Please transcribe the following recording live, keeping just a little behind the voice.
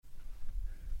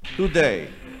today,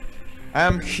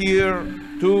 I'm here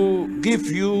to give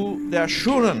you the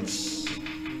assurance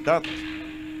that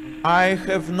I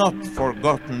have not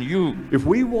forgotten you. If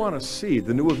we want to see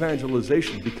the new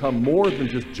evangelization become more than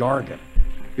just jargon,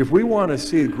 if we want to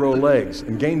see it grow legs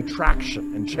and gain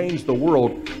traction and change the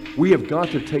world, we have got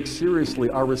to take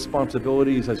seriously our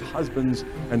responsibilities as husbands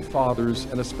and fathers,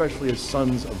 and especially as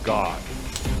sons of God.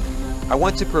 I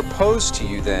want to propose to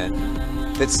you then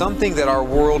that something that our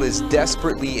world is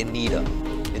desperately in need of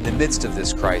in the midst of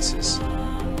this crisis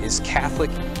is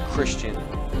Catholic Christian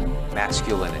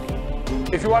masculinity.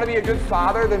 If you want to be a good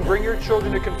father, then bring your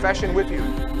children to confession with you.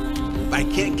 I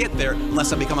can't get there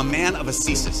unless I become a man of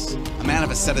ascesis, a man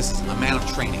of asceticism, a man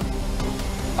of training.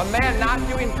 A man not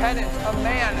doing penance, a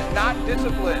man not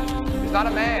disciplined, is not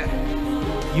a man.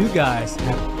 You guys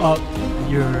have upped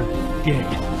your game.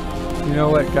 You know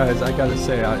what, guys? I gotta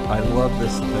say, I love the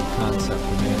concept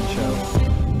of Man Show.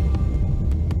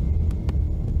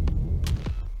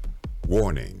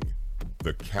 Warning: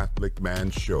 the Catholic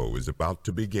Man Show is about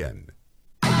to begin.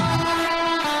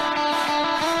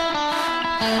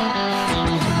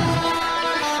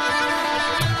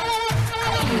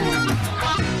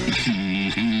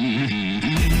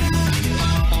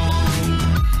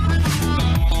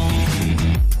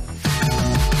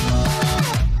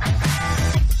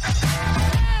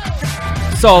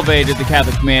 Salve to the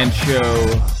Catholic Man Show.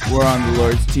 We're on the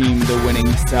Lord's team, the winning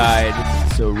side,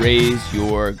 so raise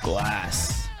your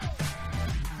glass.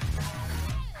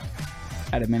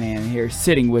 Adam and Ann here,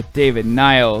 sitting with David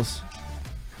Niles.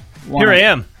 Here I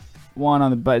am. Juan on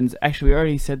the buttons. Actually, we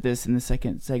already said this in the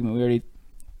second segment. We already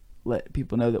let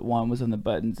people know that Juan was on the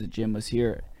buttons, that Jim was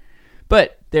here.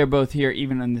 But they're both here,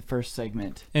 even in the first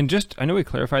segment. And just, I know we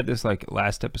clarified this like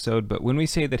last episode, but when we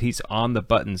say that he's on the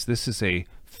buttons, this is a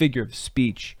figure of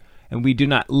speech, and we do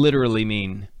not literally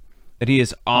mean that he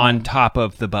is on top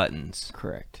of the buttons.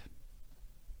 Correct.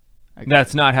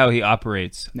 That's not how he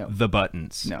operates the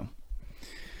buttons. No.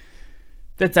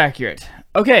 That's accurate.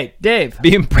 Okay, Dave.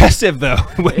 Be impressive, though,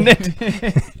 wouldn't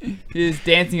it? He's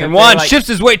dancing. And Juan shifts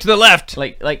his weight to the left.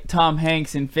 Like Tom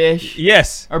Hanks in Fish.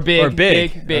 Yes. Or Big. Or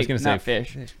Big. Big. I was going to say not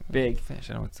Fish. Big. Fish.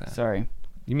 I don't know what's that. Sorry.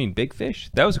 You mean Big Fish?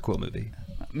 That was a cool movie.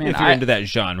 Man, if you're into that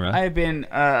genre. I've been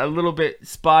a little bit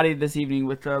spotty this evening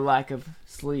with the lack of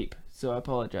sleep, so I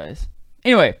apologize.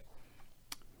 Anyway,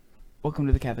 welcome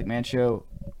to the Catholic Man Show.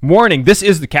 Warning, this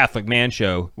is the Catholic Man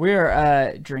Show.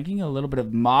 We're drinking a little bit of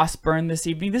Mossburn this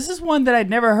evening. This is one that I'd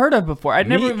never heard of before. I'd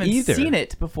never even seen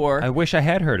it before. I wish I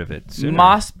had heard of it sooner.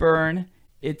 Mossburn.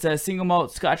 It's a single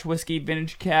malt Scotch whiskey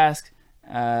vintage cask.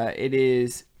 It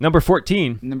is number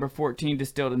 14. Number 14,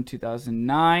 distilled in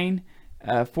 2009.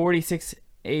 46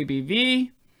 ABV.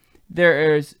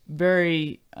 There is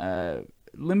very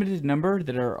limited number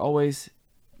that are always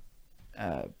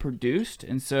produced,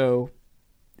 and so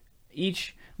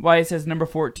why it says number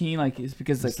 14 is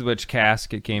because this is which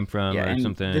cask it came from or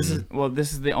something. This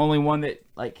is the only one that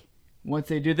once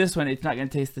they do this one, it's not going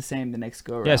to taste the same the next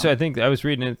go around. Yeah, so I think I was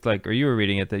reading it or you were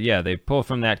reading it that they pull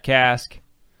from that cask,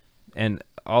 and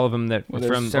all of them that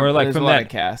from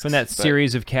that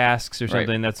series of casks or something.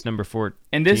 Right. That's number 14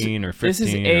 and this, or 15 this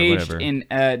is aged or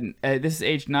whatever. This is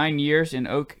aged 9 years in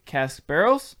oak cask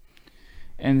barrels,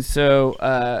 and so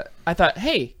I thought,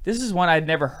 hey, this is one I'd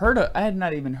never heard of. I had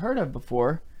not even heard of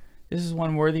before. This is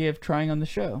one worthy of trying on the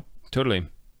show. Totally.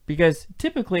 Because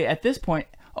typically at this point,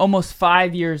 almost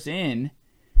 5 years in,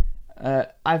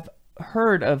 I've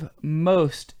heard of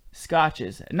most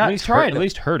scotches. At least heard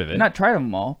of it. Not tried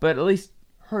them all, but at least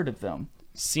heard of them.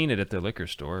 Seen it at the liquor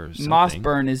store or something.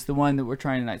 Mossburn is the one that we're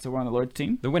trying tonight, so we're on the Lord's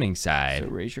team. The winning side. So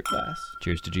raise your glass.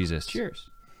 Cheers to Jesus. Cheers.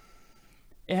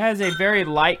 It has a very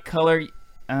light color.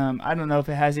 I don't know if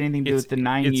it has anything to do with the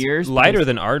 9 years. It's lighter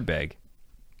than Ardbeg.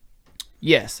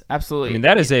 Yes, absolutely. I mean,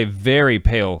 that is a very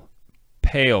pale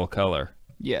color.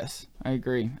 Yes, I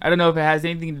agree. I don't know if it has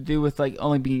anything to do with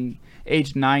only being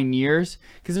aged 9 years,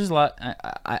 because there's a lot.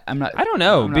 I'm not. I don't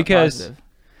know, because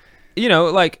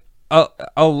positive.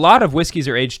 A lot of whiskeys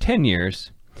are aged 10 years,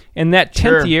 and that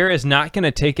 10th year is not going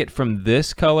to take it from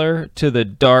this color to the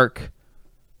dark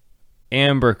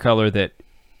amber color that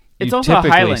it's you also typically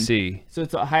a Highland. see. So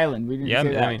it's a Highland. We didn't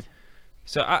say that. I mean,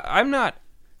 so I'm not.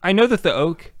 I know that the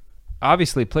oak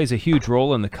obviously plays a huge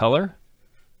role in the color.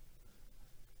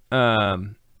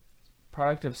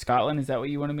 Product of Scotland. Is that what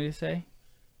you wanted me to say?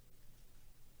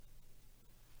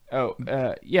 Oh,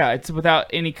 yeah. It's without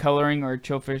any coloring or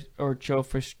chill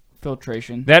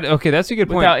filtration. That's a good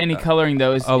point. Without any coloring,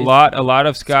 though, a lot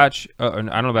of Scotch. I don't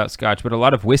know about Scotch, but a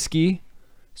lot of whiskey,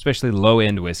 especially low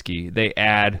end whiskey, they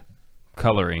add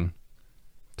coloring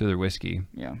to their whiskey.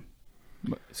 Yeah.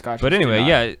 Scotch. But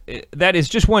anyway, that is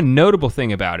just one notable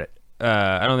thing about it.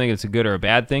 I don't think it's a good or a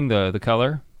bad thing, the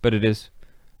color, but it is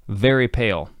very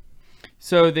pale.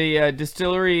 So the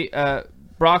distillery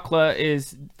Brockla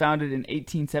is founded in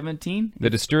 1817. The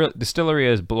distillery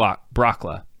is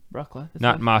Brockla,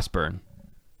 not Mossburn.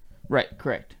 Right,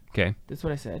 correct. Okay. That's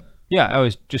what I said. Yeah, I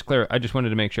was just clear. I just wanted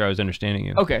to make sure I was understanding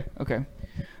you. Okay.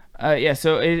 Yeah,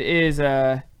 so it is.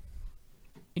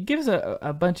 It gives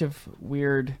a bunch of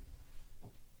weird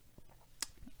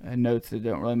notes that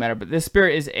don't really matter. But this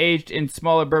spirit is aged in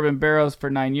smaller bourbon barrels for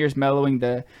 9 years, mellowing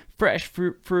the fresh,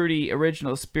 fruity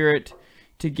original spirit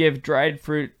to give dried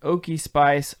fruit oaky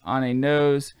spice on a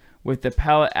nose, with the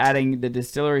palate adding the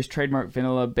distillery's trademark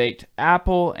vanilla baked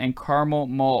apple and caramel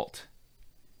malt.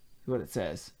 That's what it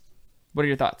says. What are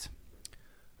your thoughts?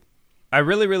 I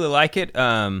really, really like it.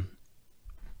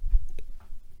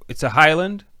 It's a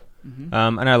Highland,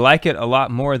 and I like it a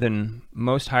lot more than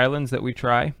most Highlands that we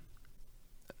try.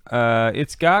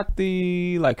 It's got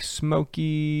the like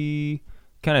smoky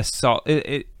kind of salt.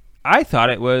 I thought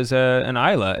it was an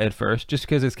Isla at first, just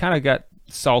because it's kind of got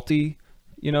salty,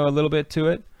 a little bit to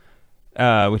it,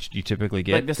 which you typically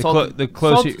get. Like the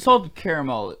salted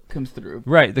caramel comes through.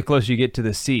 Right, the closer you get to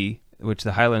the sea, which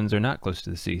the Highlands are not close to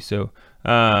the sea. So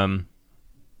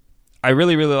I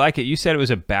really, really like it. You said it was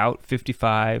about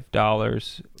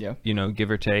 $55,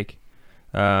 give or take.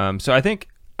 So I think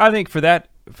for that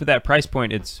price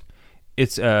point, it's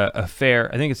a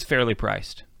fair. I think it's fairly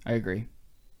priced. I agree.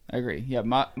 Yeah,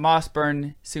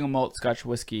 Mossburn single malt Scotch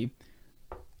whiskey.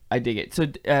 I dig it. So,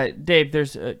 Dave,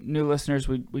 there's new listeners.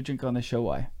 We drink on the show.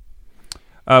 Why?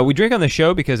 We drink on the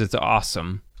show because it's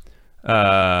awesome.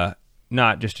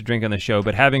 Not just to drink on the show,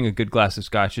 but having a good glass of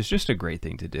Scotch is just a great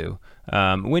thing to do.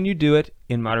 When you do it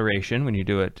in moderation, when you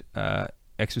do it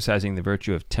exercising the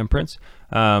virtue of temperance,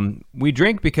 we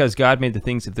drink because God made the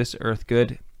things of this earth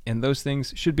good, and those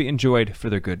things should be enjoyed for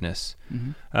their goodness.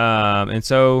 And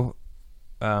so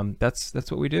that's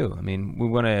what we do. I mean, we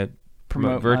want to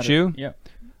promote virtue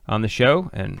on the show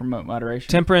and promote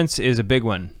moderation. Temperance is a big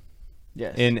one.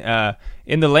 Yes.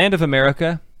 In the land of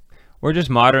America, or just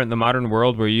the modern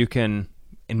world, where you can,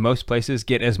 in most places,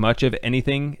 get as much of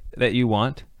anything that you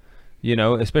want,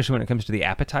 especially when it comes to the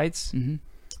appetites.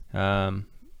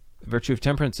 Virtue of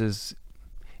temperance is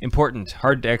important,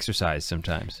 hard to exercise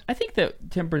sometimes. I think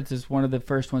that temperance is one of the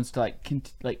first ones to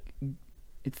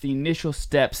it's the initial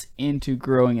steps into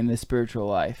growing in the spiritual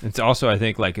life. It's also, I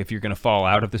think, like if you're going to fall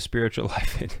out of the spiritual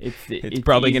life, it's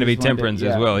probably going to be temperance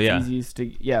as well. Yeah. Easiest to,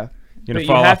 yeah. You're going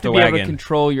to fall off the wagon. You have to be able to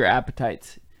control your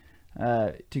appetites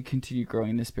to continue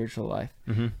growing in the spiritual life.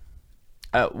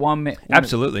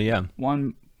 Absolutely, yeah.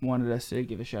 One wanted us to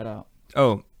give a shout out.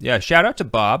 Oh, yeah. Shout out to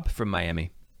Bob from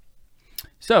Miami.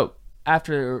 So,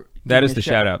 after that is the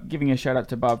shout out. Giving a shout out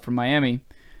to Bob from Miami.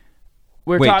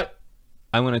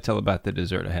 I want to tell about the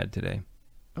dessert I had today.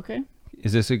 Okay.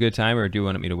 Is this a good time, or do you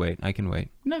want me to wait? I can wait.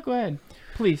 No, go ahead.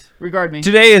 Please, regard me.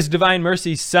 Today is Divine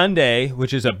Mercy Sunday,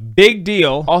 which is a big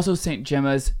deal. Also St.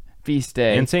 Gemma's feast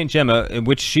day. And St. Gemma,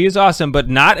 which she is awesome, but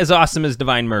not as awesome as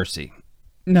Divine Mercy.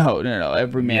 No.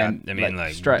 Every man,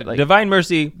 Divine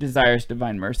Mercy desires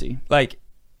divine mercy. Like,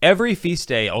 every feast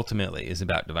day ultimately is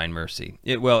about divine mercy.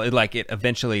 It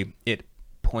eventually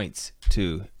points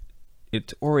to,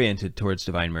 it's oriented towards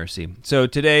divine mercy. So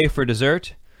today for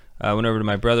dessert, I went over to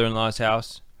my brother-in-law's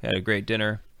house, had a great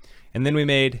dinner, and then we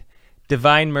made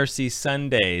Divine Mercy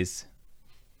sundaes.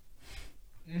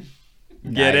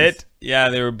 Get it? Yeah,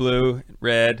 they were blue,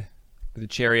 red, with a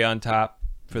cherry on top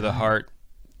for the heart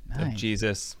of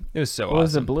Jesus. It was so awesome. What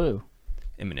was the blue?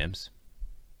 M&M's.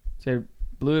 So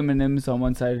blue M&M's on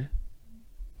one side,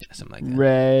 something like that.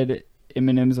 Red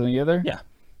M&M's on the other? Yeah.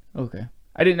 Okay.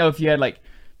 I didn't know if you had like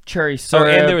cherry syrup.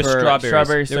 And there was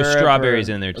strawberries. There were strawberries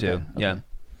in there too. Okay. Yeah.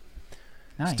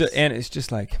 Nice. And it's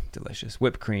just like delicious.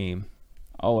 Whipped cream.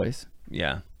 Always.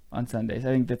 Yeah. On Sundays. I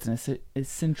think that's an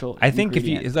essential I think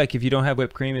ingredient. if you don't have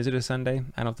whipped cream, is it a Sunday?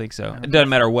 I don't think so. It doesn't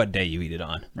matter what day you eat it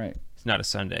on. Right. It's not a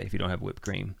Sunday if you don't have whipped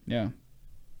cream. Yeah.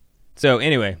 So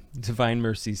anyway, Divine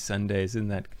Mercy Sundays, isn't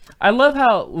that? I love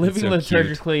how living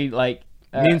liturgically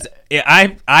means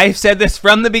I've said this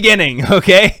from the beginning,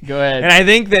 okay? Go ahead. And I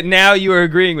think that now you are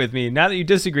agreeing with me. Not that you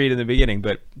disagreed in the beginning,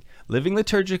 but living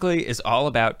liturgically is all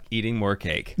about eating more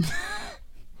cake.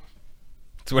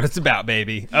 That's what it's about,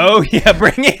 baby. Oh yeah,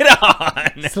 bring it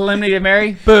on. Solemnity of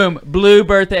Mary, boom, blue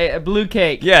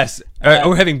cake. Yes,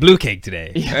 we're having blue cake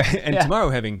today, and yeah. tomorrow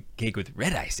we're having cake with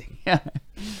red icing.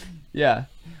 Yeah.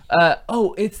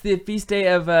 It's the feast day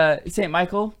of St.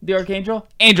 Michael, the Archangel.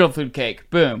 Angel food cake.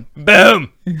 Boom.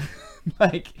 Boom.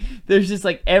 There's just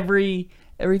like every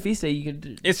feast day you could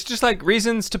do. It's just like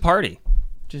reasons to party.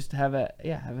 just have a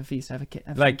feast, have a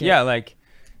like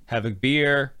have a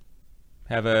beer,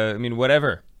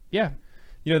 whatever. Yeah.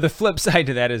 The flip side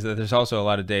to that is that there's also a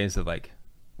lot of days of like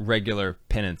regular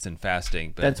penance and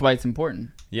fasting. But that's why it's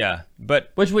important. Yeah,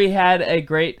 but which we had a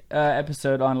great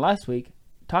episode on last week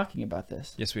talking about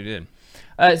this. Yes, we did.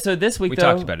 So this week we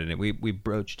talked about it. We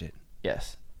broached it.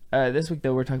 Yes. This week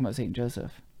though we're talking about Saint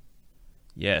Joseph.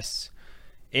 Yes,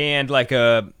 and like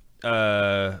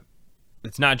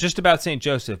it's not just about Saint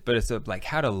Joseph, but it's like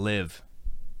how to live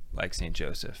like Saint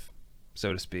Joseph,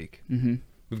 so to speak. Mm-hmm.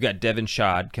 We've got Devin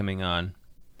Schadt coming on.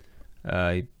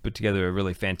 He put together a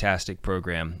really fantastic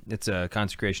program. It's a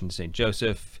consecration to Saint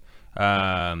Joseph.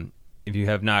 If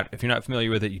you're not familiar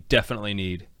with it, you definitely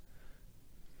need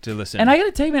to listen. And I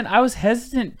gotta tell you, man, I was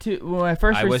hesitant to when I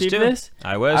first received this.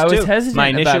 I was hesitant. My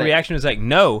initial reaction was like,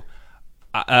 no.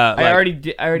 I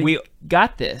already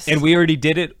got this, and we already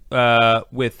did it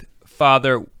with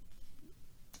Father.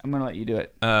 I'm gonna let you do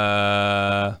it.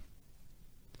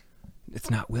 It's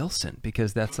not Wilson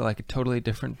because that's like a totally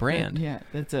different brand. Yeah,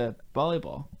 that's a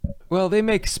volleyball. Well, they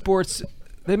make sports.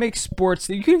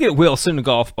 You can get Wilson a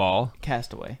golf ball.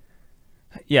 Castaway.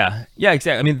 Yeah,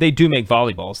 exactly. I mean, they do make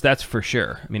volleyballs. That's for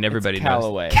sure. I mean, everybody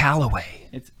knows. Callaway.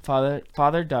 It's Father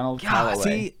Donald Callaway.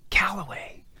 See,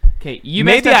 Callaway. Okay, you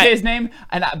messed up his name,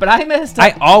 but I messed up.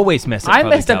 I always mess up. I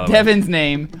messed up Devin's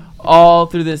name all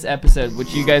through this episode,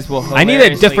 which you guys will hilariously I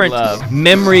need a different love.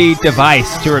 memory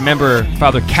device to remember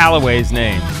Father Callaway's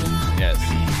name. Yes.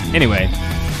 Anyway,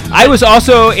 I was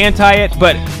also anti it,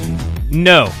 but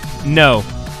no.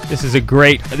 This is a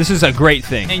great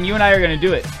thing. And you and I are going to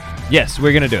do it. Yes,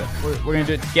 we're going to do it. We're going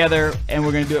to do it together, and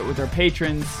we're going to do it with our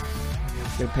patrons.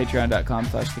 Go to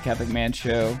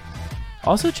patreon.com/thecatholicmanshow.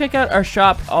 Also, check out our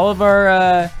shop. All of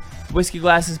our whiskey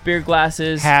glasses, beer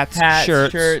glasses, hats,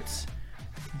 shirts.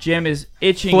 Jim is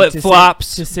itching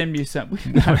flip-flops to send you some.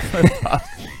 Flip-flops.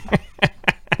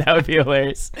 That would be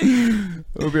hilarious.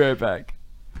 We'll be right back.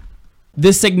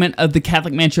 This segment of The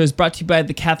Catholic Man Show is brought to you by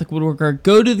The Catholic Woodworker.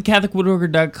 Go to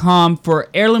thecatholicwoodworker.com for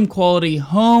heirloom quality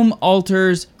home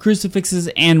altars, crucifixes,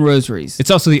 and rosaries.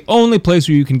 It's also the only place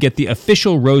where you can get the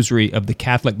official rosary of The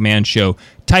Catholic Man Show.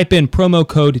 Type in promo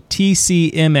code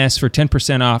TCMS for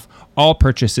 10% off all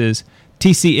purchases.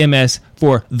 TCMS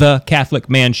for The Catholic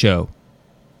Man Show.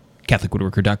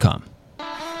 CatholicWoodworker.com.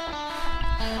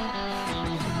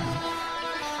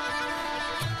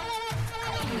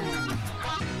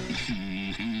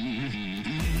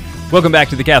 Welcome back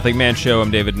to the Catholic Man Show.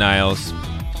 I'm David Niles.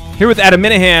 Here with Adam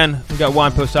Minahan. We got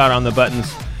Juan Posada on the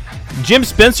buttons. Jim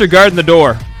Spencer guarding the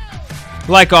door.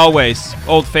 Like always,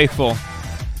 Old Faithful.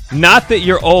 Not that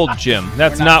you're old, Jim.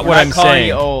 That's not what I'm saying.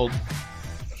 You old.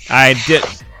 I did.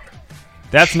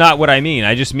 That's not what I mean.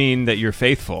 I just mean that you're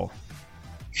faithful.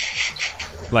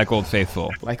 Like Old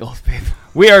Faithful. Like Old Faithful.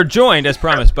 We are joined, as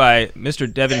promised, by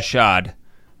Mr. Devin Schadt.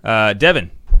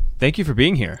 Devin, thank you for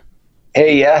being here.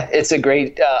 Hey, yeah, it's a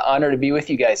great honor to be with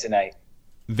you guys tonight.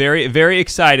 Very, very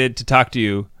excited to talk to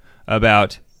you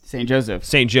about Saint Joseph.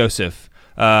 Saint Joseph.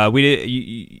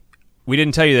 We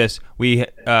didn't tell you this. We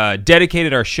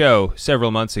dedicated our show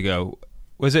several months ago.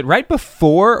 Was it right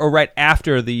before or right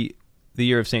after the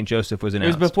year of Saint Joseph was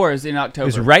announced? It was before. It was in October. It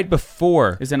was right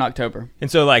before. It was in October.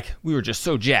 And so, we were just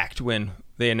so jacked when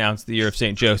they announced the year of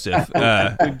Saint Joseph.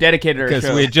 We dedicated our show.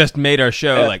 Because we had just made our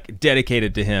show,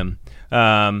 dedicated to him.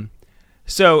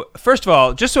 So, first of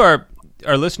all, just so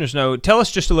our listeners know, tell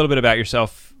us just a little bit about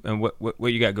yourself and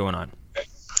what you got going on.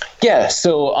 Yeah,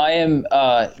 so I am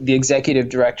the executive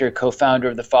director, co-founder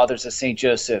of the Fathers of St.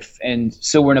 Joseph. And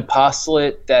so we're an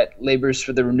apostolate that labors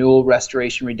for the renewal,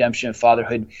 restoration, redemption of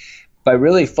fatherhood by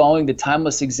really following the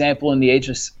timeless example and the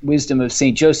ageless wisdom of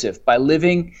St. Joseph, by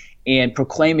living and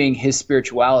proclaiming his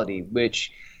spirituality,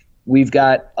 which we've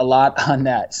got a lot on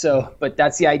that. But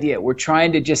that's the idea. We're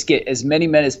trying to just get as many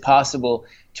men as possible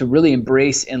to really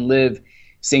embrace and live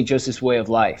St. Joseph's way of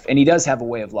life. And he does have a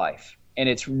way of life. And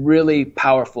it's really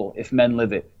powerful if men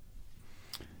live it.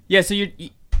 Yeah, so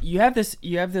you have this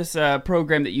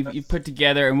program that you've put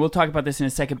together, and we'll talk about this in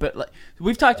a second. But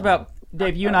we've talked about,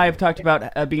 Dave, you and I have talked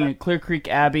about being at Clear Creek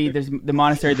Abbey. There's the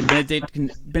monastery,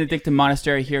 the Benedictine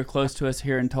monastery here close to us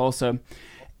here in Tulsa.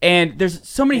 And there's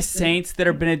so many saints that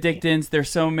are Benedictines. There's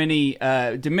so many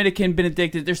Dominican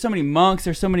Benedictines. There's so many monks.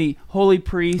 There's so many holy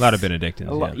priests. A lot of Benedictines.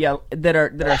 That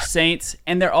are saints,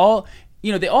 and they're all,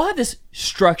 they all have this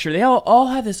structure. They all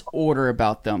have this order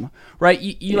about them, right?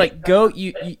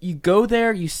 You go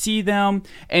there, you see them,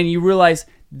 and you realize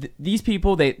these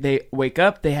people they wake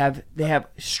up. They have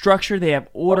structure. They have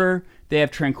order. They have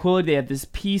tranquility. They have this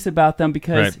peace about them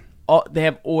because. Right. they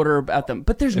have order about them,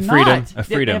 but there's freedom. not.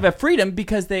 They have a freedom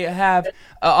because they have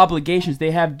obligations.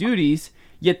 They have duties.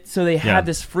 Yet, so they have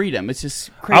this freedom. It's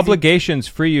just crazy. Obligations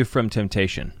free you from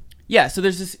temptation. Yeah. So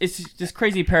there's this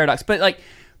crazy paradox, but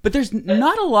there's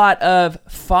not a lot of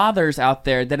fathers out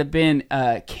there that have been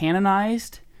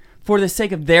canonized for the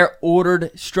sake of their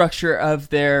ordered structure of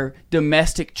their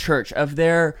domestic church, of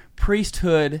their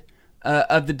priesthood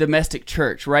of the domestic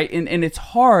church, right? And it's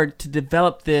hard to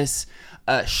develop this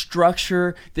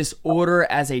structure, this order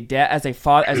as a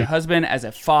father, as a husband, as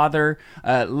a father,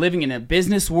 living in a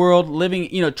business world,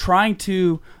 trying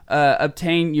to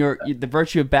obtain the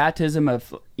virtue of baptism,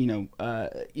 of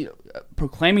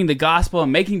proclaiming the gospel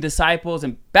and making disciples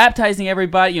and baptizing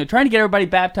everybody, trying to get everybody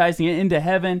baptized into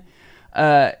heaven.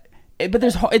 But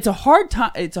it's a hard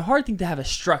thing to have a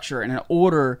structure and an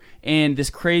order in this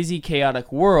crazy,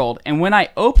 chaotic world. And when I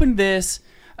opened this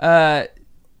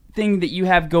thing that you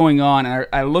have going on, and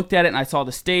I looked at it and I saw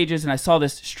the stages and I saw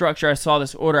this structure, I saw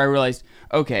this order, I realized,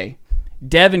 okay,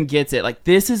 Devin gets it. Like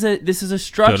this is a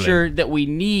structure that we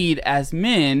need as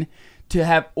men to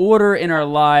have order in our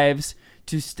lives,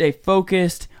 to stay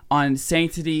focused on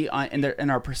sanctity, in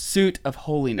our pursuit of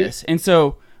holiness. And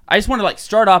so I just want to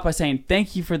start off by saying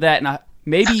thank you for that. And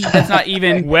maybe that's not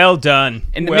even well done.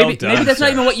 And maybe that's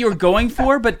not even what you were going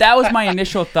for, but that was my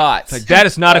initial thoughts. That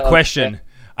is not a question.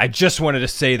 I just wanted to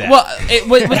say that. Well,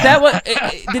 was that what?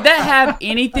 Did that have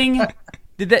anything?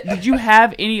 Did you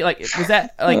have any was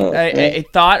that a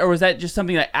thought, or was that just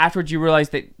something that afterwards you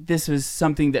realized that this was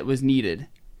something that was needed?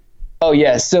 Oh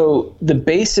yeah. So the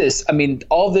basis,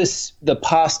 all this, the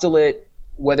apostolate,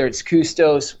 whether it's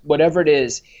Custos, whatever it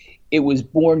is, it was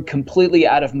born completely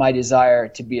out of my desire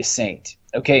to be a saint.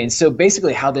 Okay, and so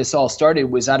basically how this all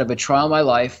started was out of a trial in my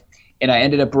life, and I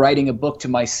ended up writing a book to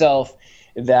myself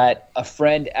that a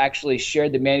friend actually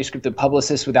shared the manuscript, the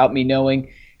publicist, without me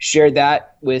knowing, shared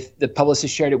that with the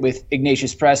publicist, shared it with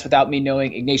Ignatius Press without me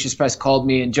knowing. Ignatius Press called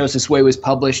me, and Joseph's Way was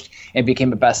published and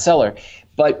became a bestseller.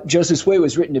 But Joseph's Way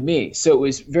was written to me, so it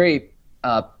was very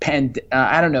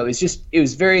it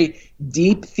was very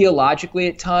deep theologically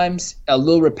at times, a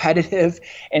little repetitive,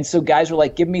 and so guys were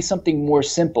like, give me something more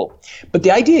simple. But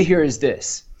the idea here is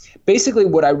this. Basically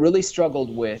what I really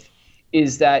struggled with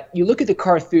is that you look at the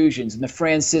Carthusians and the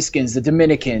Franciscans, the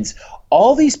Dominicans,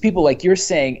 all these people, like you're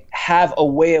saying, have a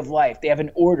way of life. They have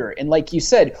an order. And like you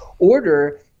said,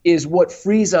 order is what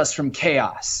frees us from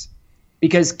chaos,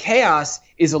 because chaos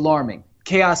is alarming.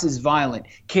 Chaos is violent.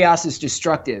 Chaos is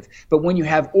destructive. But when you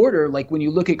have order, like when you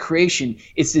look at creation,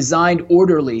 it's designed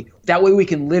orderly. That way we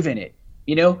can live in it.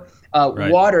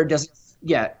 Right. Water doesn't.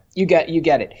 Yeah, you get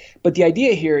it. But the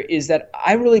idea here is that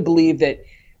I really believe that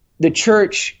the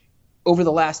church over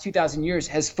the last 2,000 years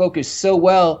has focused so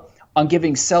well on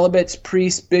giving celibates,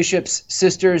 priests, bishops,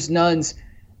 sisters, nuns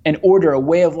an order, a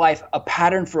way of life, a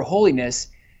pattern for holiness,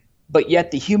 but yet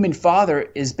the human father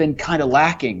has been kind of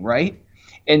lacking, right?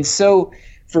 And so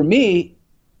for me,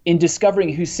 in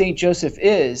discovering who St. Joseph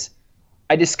is,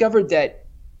 I discovered that,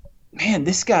 man,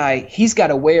 this guy, he's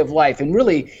got a way of life. And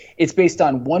really, it's based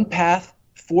on one path,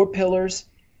 4 pillars,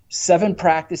 7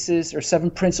 practices, or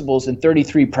 7 principles, and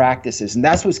 33 practices. And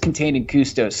that's what's contained in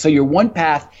Custos. So your one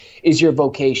path is your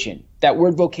vocation. That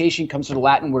word vocation comes from the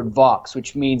Latin word vox,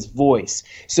 which means voice.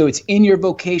 So it's in your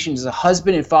vocation as a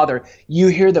husband and father, you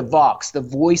hear the vox, the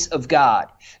voice of God.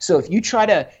 So if you try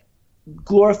to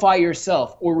glorify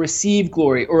yourself or receive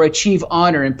glory or achieve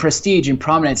honor and prestige and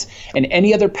prominence in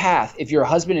any other path, if you're a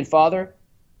husband and father,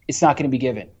 it's not going to be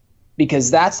given, because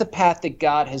that's the path that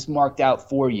God has marked out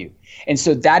for you. And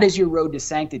so that is your road to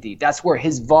sanctity. That's where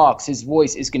his vox, his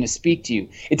voice, is going to speak to you.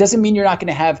 It doesn't mean you're not going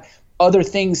to have other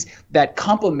things that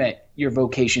complement your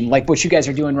vocation, like what you guys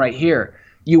are doing right here.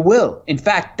 You will. In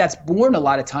fact, that's born a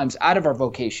lot of times out of our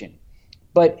vocation.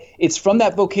 But it's from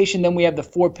that vocation, then we have the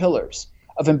 4 pillars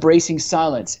of embracing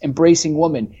silence, embracing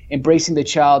woman, embracing the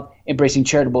child, embracing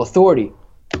charitable authority.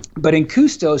 But in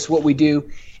Custos, what we do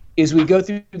is we go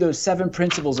through those 7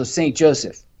 principles of St.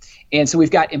 Joseph. And so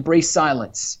we've got embrace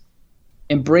silence,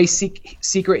 embrace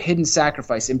secret hidden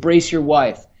sacrifice, embrace your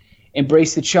wife,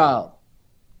 embrace the child,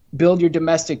 build your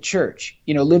domestic church,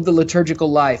 live the liturgical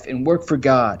life and work for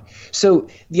God. So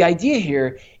the idea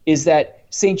here is that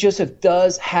St. Joseph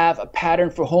does have a pattern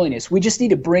for holiness. We just need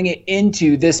to bring it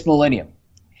into this millennium.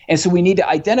 And so we need to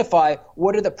identify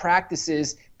what are the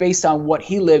practices based on what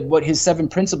he lived, what his 7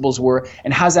 principles were,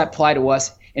 and how does that apply to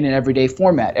us in an everyday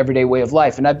format, everyday way of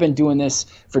life. And I've been doing this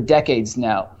for decades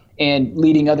now and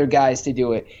leading other guys to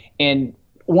do it. And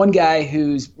one guy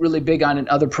who's really big on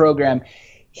another program,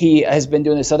 he has been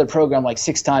doing this other program like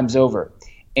 6 times over.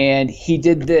 And he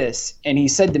did this, and he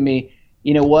said to me,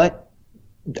 you know what?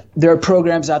 there are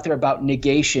programs out there about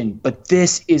negation, but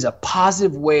this is a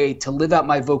positive way to live out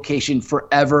my vocation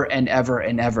forever and ever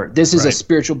and ever. This is a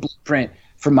spiritual blueprint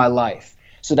for my life.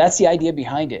 So that's the idea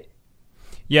behind it.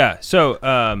 Yeah. So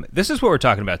this is what we're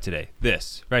talking about today.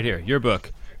 This right here, your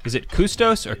book. Is it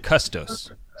Custos or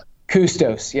Custos?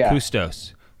 Custos, yeah.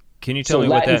 Custos. Can you tell me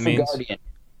Latin what that means?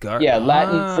 Guardian.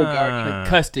 Latin for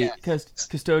guardian.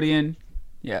 Custodian.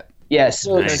 Yeah. Yeah,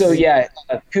 Custos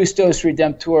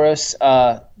Redemptorus,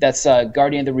 that's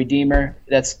Guardian of the Redeemer.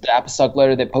 That's the apostolic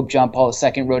letter that Pope John Paul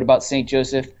II wrote about St.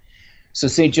 Joseph. So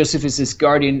St. Joseph is this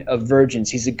guardian of virgins.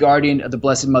 He's a guardian of the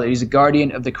Blessed Mother. He's a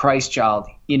guardian of the Christ child.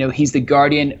 He's the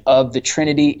guardian of the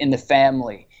Trinity in the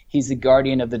family. He's the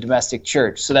guardian of the domestic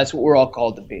church. So that's what we're all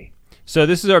called to be. So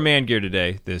this is our man gear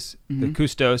today, the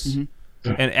Custos. Mm-hmm.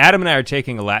 And Adam and I are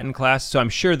taking a Latin class, so I'm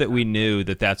sure that we knew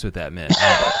that that's what that meant.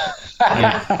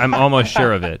 I'm almost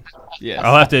sure of it. Yes.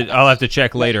 I'll have to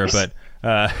check later, but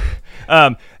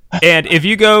and if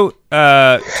you go to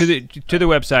the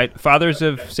website Fathers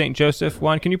of St. Joseph,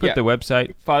 Juan, can you put the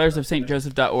website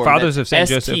fathersofstjoseph.org.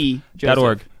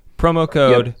 fathersofstjoseph.org. Promo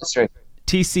code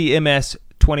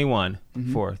TCMS21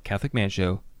 for Catholic Man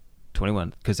Show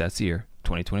 21 because that's the year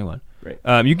 2021.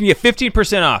 Right. You can get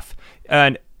 15% off.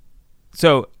 And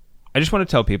so I just want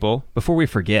to tell people before we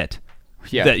forget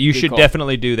that you should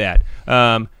definitely do that.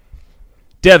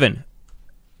 Devin,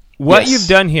 what you've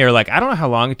done here, I don't know how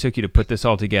long it took you to put this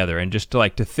all together and just to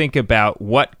think about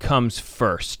what comes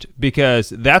first, because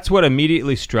that's what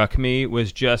immediately struck me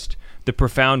was just the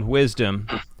profound wisdom.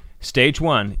 Stage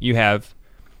one, you have.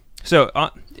 So I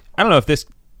don't know if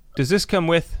does this come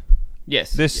with?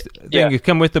 Yes. This thing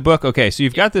come with the book? Okay, so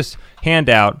you've got this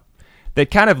handout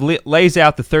that kind of lays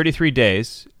out the 33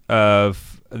 days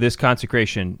of this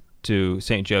consecration to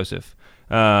St. Joseph.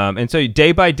 And so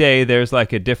day by day, there's a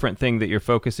different thing that you're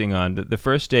focusing on. The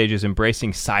first stage is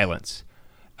embracing silence.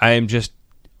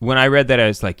 When I read that, I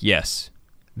was like, yes,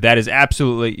 that is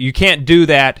absolutely, you can't do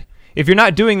that. If you're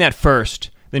not doing that first,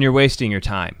 then you're wasting your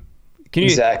time. Can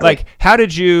you, how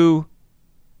did you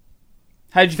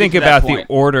think about the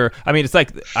order? I mean, it's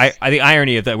the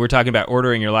irony of that we're talking about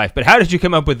ordering your life, but how did you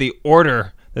come up with the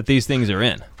order that these things are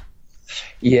in?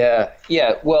 Yeah.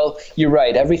 Well, you're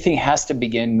right. Everything has to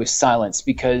begin with silence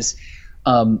because,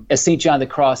 as St. John the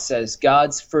Cross says,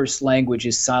 God's first language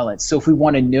is silence. So if we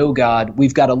want to know God,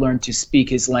 we've got to learn to speak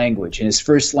his language, and his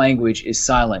first language is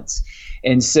silence.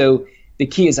 And so the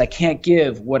key is I can't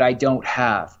give what I don't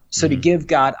have. So to give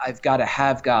God, I've got to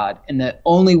have God. And the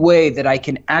only way that I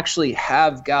can actually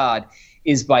have God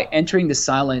is by entering the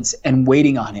silence and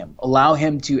waiting on him. Allow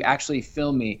him to actually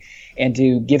fill me and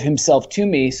to give himself to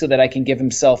me so that I can give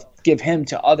him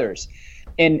to others.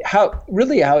 And how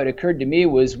it occurred to me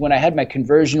was when I had my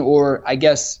conversion, or I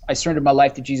guess I surrendered my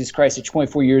life to Jesus Christ at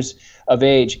 24 years of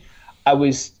age, I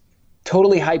was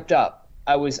totally hyped up.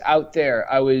 I was out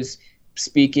there. I was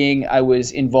speaking. I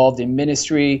was involved in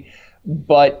ministry.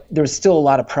 But there was still a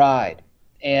lot of pride,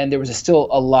 and there was still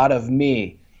a lot of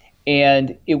me.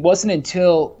 And it wasn't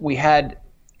until we had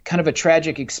kind of a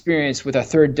tragic experience with our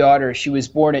third daughter. She was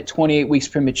born at 28 weeks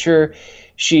premature.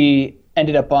 She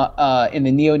ended up in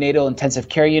the neonatal intensive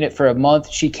care unit for a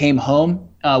month. She came home.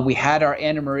 We had our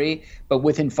Anna Marie, but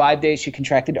within 5 days she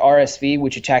contracted RSV,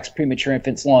 which attacks premature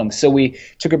infants' lungs. So we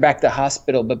took her back to the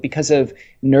hospital, but because of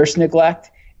nurse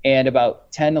neglect and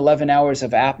about 10, 11 hours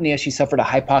of apnea, she suffered a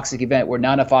hypoxic event where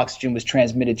not enough oxygen was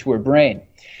transmitted to her brain.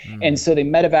 And so they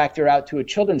medevaced her out to a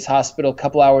children's hospital a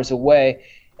couple hours away.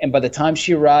 And by the time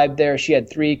she arrived there, she had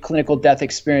 3 clinical death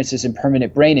experiences and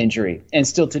permanent brain injury. And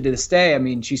still to this day, I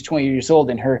mean, she's 20 years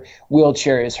old and her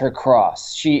wheelchair is her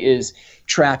cross. She is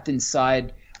trapped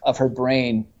inside of her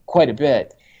brain quite a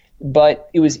bit. But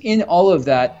it was in all of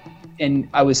that. And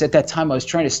I was at that time, I was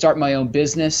trying to start my own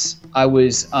business. I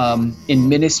was in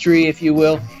ministry, if you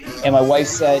will. And my wife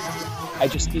said, I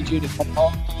just need you to come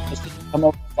home. Just need you to come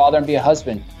home, father, and be a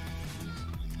husband.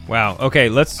 Wow. Okay,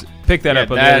 let's pick that up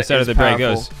on the other side of the break.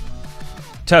 Goes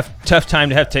tough time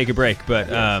to have to take a break, but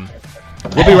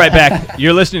we'll be right back.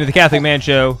 You're listening to the Catholic Man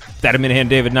Show. Adam Minahan,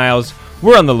 David Niles.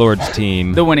 We're on the Lord's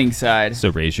team, the winning side. So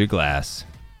raise your glass.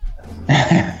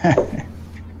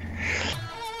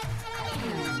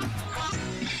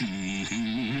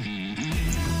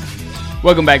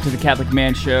 Welcome back to the Catholic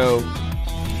Man Show.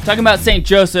 Talking about St.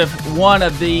 Joseph, one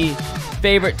of the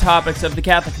favorite topics of the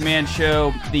Catholic Man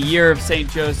Show, the year of St.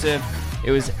 Joseph.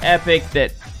 It was epic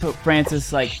that Pope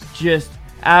Francis, just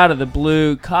out of the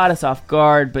blue, caught us off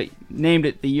guard, but named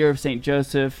it the year of St.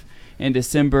 Joseph in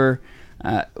December.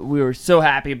 We were so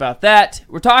happy about that.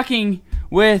 We're talking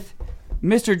with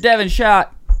Mr. Devin Schadt.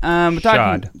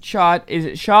 Schadt. Is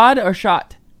it Schadt or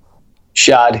Schadt?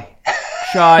 Schadt.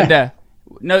 Schadt.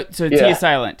 No, so T is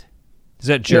silent. Is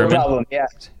that German? No problem. Yeah.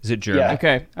 Is it German? Yeah.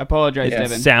 Okay, I apologize, It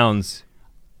Devin. sounds.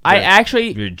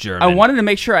 You're German. I wanted to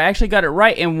make sure I actually got it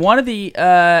right, and one of the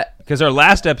because our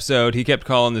last episode he kept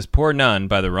calling this poor nun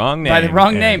by the wrong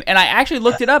name. And I actually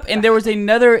looked it up, and there was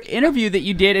another interview that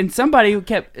you did, and somebody who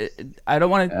kept I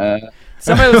don't want to.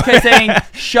 Somebody was kept saying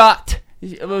Schadt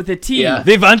with a T. Yeah.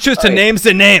 They want you to name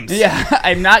the names. Yeah,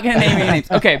 I'm not going to name any names.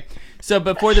 Okay, so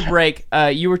before the break,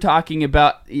 you were talking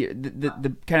about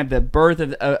the kind of the birth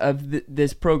of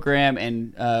this program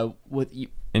and with you.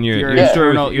 And your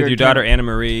story with your daughter Anna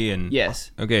Marie and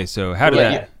yes. Okay, so how did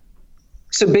that? Yeah.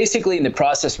 So basically, in the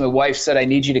process, my wife said, "I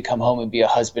need you to come home and be a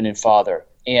husband and father."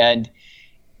 And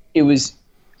it was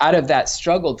out of that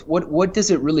struggle. What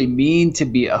does it really mean to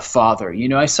be a father? You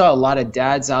know, I saw a lot of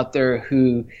dads out there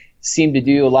who seemed to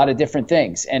do a lot of different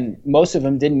things, and most of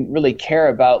them didn't really care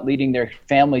about leading their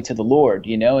family to the Lord.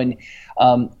 You know, and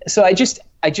so I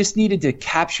just needed to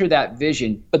capture that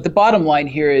vision. But the bottom line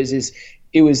here is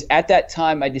it was at that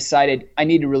time I decided I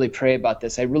need to really pray about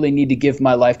this. I really need to give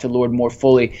my life to the Lord more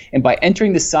fully. And by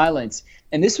entering the silence,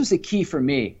 and this was the key for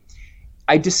me,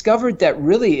 I discovered that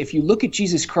really if you look at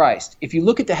Jesus Christ, if you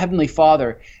look at the Heavenly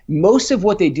Father, most of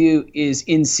what they do is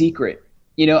in secret.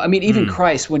 You know, I mean, even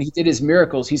Christ, when he did his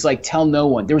miracles, he's like, tell no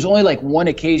one. There was only like one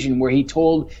occasion where he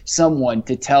told someone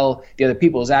to tell the other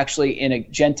people. It was actually in a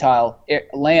Gentile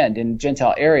land, in a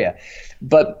Gentile area.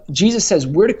 But Jesus says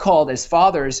we're to call as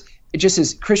fathers, just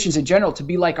as Christians in general, to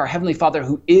be like our Heavenly Father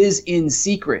who is in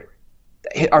secret.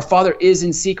 Our Father is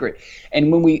in secret.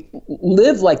 And when we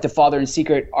live like the Father in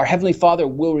secret, our Heavenly Father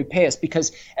will repay us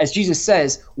because, as Jesus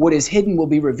says, what is hidden will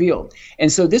be revealed.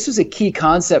 And so this was a key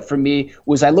concept for me,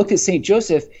 was I looked at St.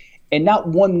 Joseph, and not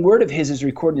one word of his is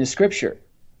recorded in the Scripture.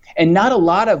 And not a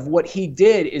lot of what he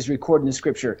did is recorded in the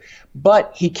Scripture.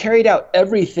 But he carried out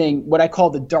everything, what I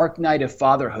call the dark night of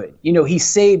fatherhood. You know, he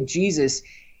saved Jesus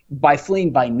by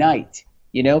fleeing by night.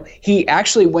 You know, he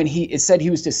actually, when it said he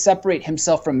was to separate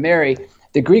himself from Mary,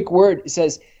 the Greek word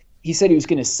says, he said he was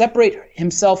going to separate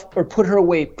himself or put her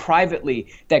away privately.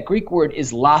 That Greek word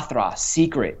is lathra,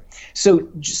 secret. So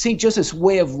St. Joseph's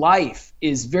way of life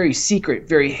is very secret,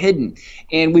 very hidden.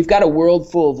 And we've got a world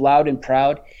full of loud and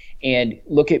proud. And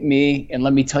look at me and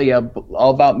let me tell you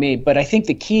all about me. But I think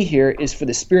the key here is for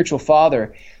the spiritual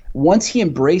father, once he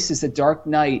embraces the dark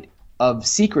night of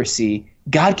secrecy,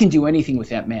 God can do anything with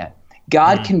that man.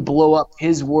 God can blow up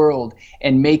his world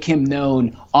and make him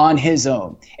known on his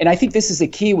own. And I think this is the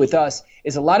key with us,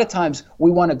 is a lot of times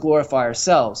we want to glorify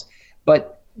ourselves,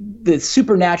 but the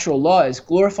supernatural law is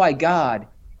glorify God,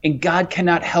 and God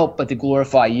cannot help but to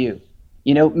glorify you.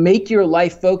 You know, make your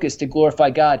life focused to glorify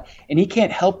God, and he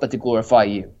can't help but to glorify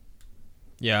you.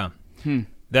 Yeah,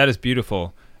 that is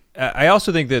beautiful. I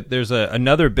also think that there's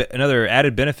another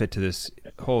added benefit to this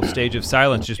whole stage of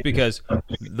silence, just because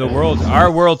our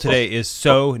world today is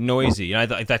so noisy,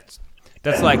 and I that's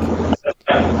like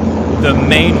the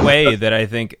main way that I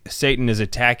think Satan is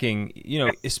attacking. You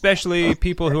know, especially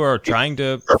people who are trying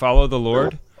to follow the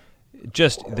Lord.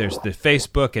 Just there's the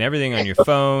Facebook and everything on your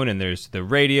phone, and there's the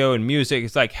radio and music.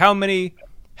 It's like how many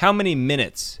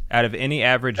minutes out of any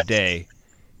average day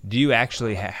do you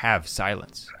actually have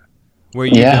silence? Where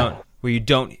you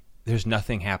don't, there's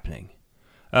nothing happening.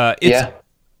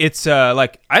 It's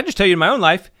like, I just tell you in my own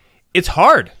life, it's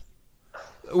hard.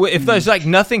 If there's like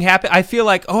nothing happen, I feel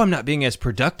like, I'm not being as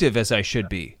productive as I should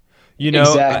be, you know?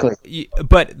 Exactly.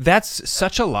 But that's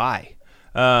such a lie.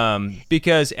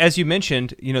 Because as you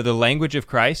mentioned, you know, the language of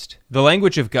Christ, the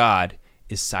language of God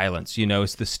is silence, you know,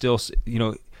 it's the still, you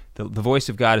know, the voice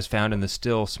of God is found in the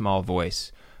still small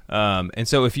voice. And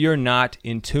so if you're not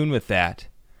in tune with that,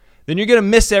 then you're going to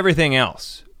miss everything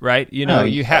else, right? You know,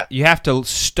 you have to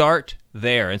start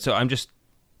there. And so I'm just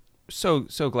so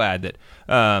glad that,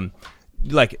 all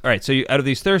right, so out of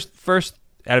these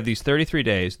 33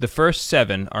 days, the first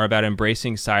 7 are about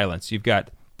embracing silence. You've got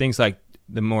things like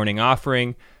the morning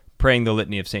offering, praying the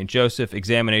litany of St. Joseph,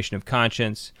 examination of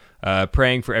conscience,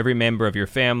 praying for every member of your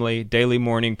family, daily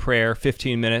morning prayer,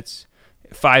 15 minutes,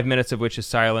 5 minutes of which is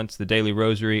silence, the daily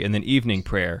rosary, and then evening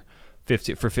prayer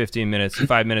for 15 minutes,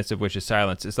 5 minutes of which is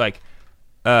silence. It's like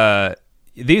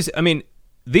these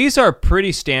are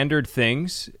pretty standard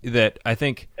things that I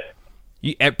think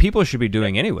people should be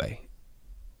doing anyway.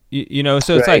 You know,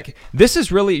 so it's like, this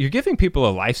is really, you're giving people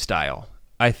a lifestyle,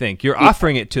 I think. You're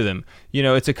offering it to them. You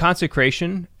know, it's a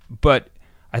consecration, but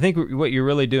I think what you're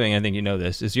really doing, I think you know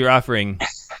this, is you're offering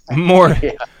more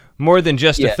than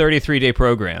just a 33-day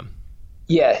program.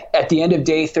 Yeah, at the end of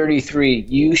day 33,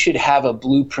 you should have a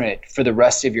blueprint for the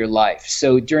rest of your life.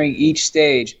 So during each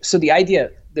stage, so the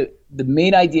idea, the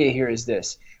main idea here is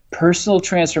this: personal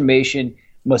transformation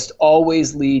must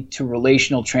always lead to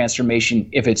relational transformation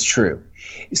if it's true.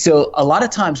 So a lot of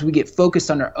times we get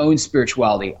focused on our own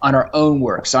spirituality, on our own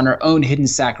works, on our own hidden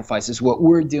sacrifices, what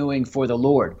we're doing for the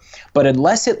Lord. But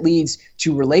unless it leads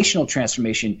to relational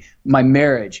transformation, my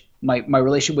marriage, my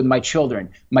relationship with my children,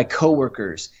 my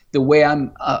coworkers, the way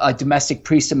I'm a domestic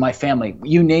priest in my family,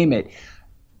 you name it,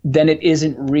 then it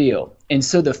isn't real. And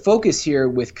so the focus here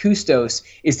with Custos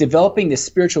is developing this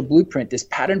spiritual blueprint, this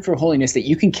pattern for holiness that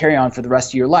you can carry on for the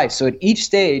rest of your life. So at each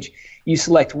stage, you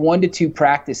select 1 to 2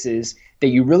 practices that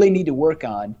you really need to work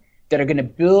on that are going to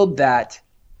build that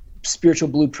spiritual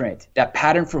blueprint, that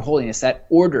pattern for holiness, that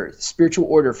order, spiritual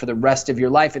order for the rest of your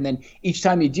life. And then each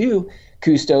time you do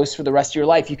Custos for the rest of your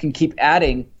life, you can keep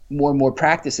adding more and more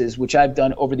practices, which I've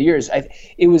done over the years. It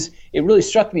really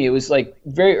struck me. It was like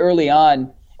very early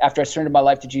on, after I surrendered my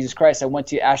life to Jesus Christ, I went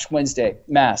to Ash Wednesday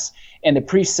Mass, and the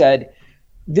priest said,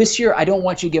 this year I don't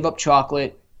want you to give up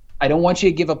chocolate. I don't want you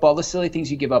to give up all the silly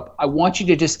things you give up. I want you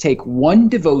to just take one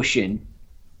devotion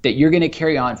that you're going to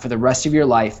carry on for the rest of your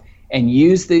life and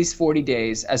use these 40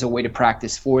 days as a way to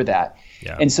practice for that.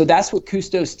 Yeah. And so that's what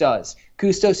Custos does.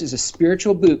 Custos is a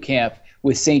spiritual boot camp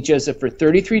with St. Joseph for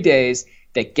 33 days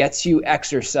that gets you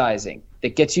exercising,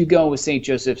 that gets you going with St.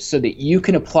 Joseph so that you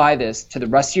can apply this to the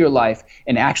rest of your life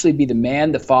and actually be the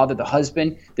man, the father, the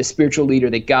husband, the spiritual leader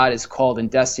that God has called and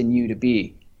destined you to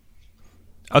be.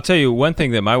 I'll tell you one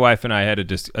thing that my wife and I had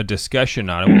a discussion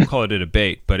on. I won't call it a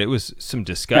debate, but it was some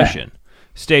discussion.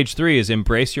 Stage 3 is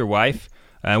embrace your wife.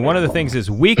 And one of the things is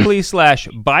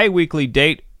weekly/bi-weekly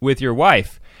date with your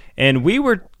wife. And we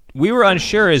were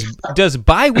unsure, does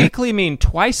bi-weekly mean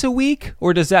twice a week,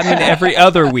 or does that mean every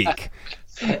other week?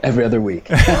 Every other week.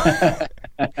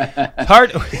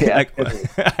 Hard. Yeah,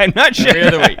 like, I'm not sure. Every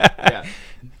other week.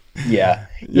 Yeah.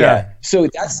 So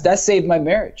that saved my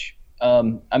marriage.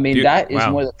 Dude, that is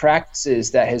one of the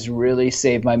practices that has really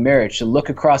saved my marriage. To look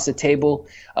across the table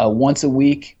once a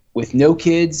week with no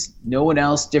kids, no one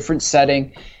else, different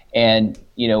setting, and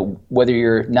whether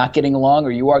you're not getting along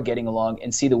or you are getting along,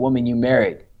 and see the woman you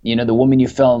married, the woman you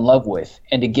fell in love with,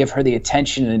 and to give her the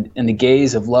attention and the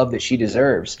gaze of love that she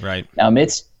deserves. Right.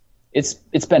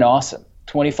 It's been awesome.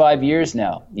 25 years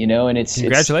now, and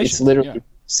congratulations. It's literally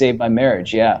saved my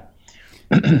marriage. Yeah.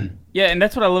 Yeah, and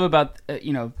that's what I love about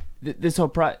this whole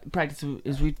practice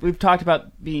is we've talked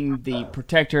about being the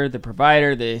protector, the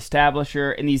provider, the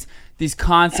establisher, and these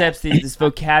concepts, this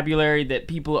vocabulary that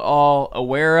people are all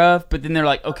aware of, but then they're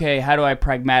like, okay, how do I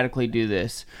pragmatically do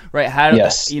this? Right? How do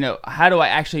I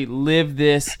actually live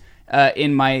this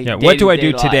in my day-to-day what do I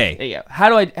do life? today? Yeah. How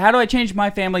do I change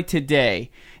my family today?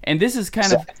 And this is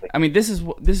kind of, this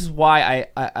is why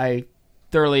I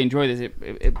thoroughly enjoy this.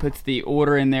 It puts the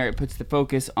order in there. It puts the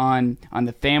focus on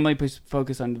the family, puts the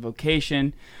focus on the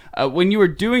vocation. When you were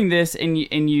doing this, and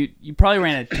you probably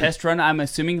ran a test run, I'm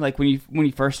assuming, like when you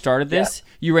first started this,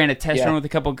 you ran a test run with a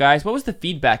couple guys. What was the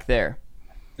feedback there?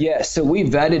 Yeah, so we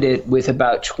vetted it with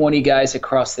about 20 guys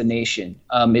across the nation.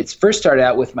 It first started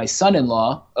out with my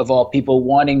son-in-law, of all people,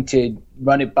 wanting to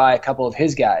run it by a couple of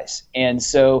his guys. And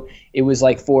so it was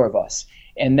like 4 of us.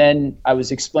 And then I was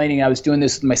explaining I was doing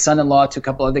this with my son-in-law to a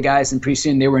couple other guys, and pretty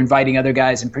soon they were inviting other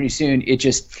guys, and pretty soon it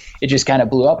just kind of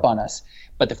blew up on us.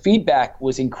 But the feedback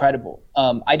was incredible.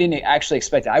 I didn't actually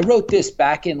expect it. I wrote this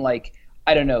back in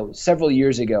several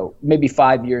years ago, maybe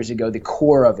 5 years ago, the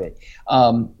core of it.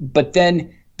 But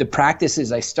then the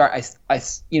practices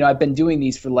I've been doing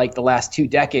these for like the last 2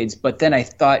 decades, but then I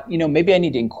thought, maybe I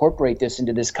need to incorporate this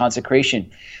into this consecration.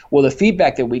 Well, the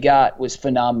feedback that we got was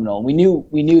phenomenal. We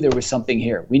knew there was something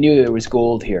here. We knew there was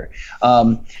gold here.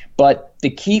 But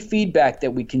the key feedback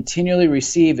that we continually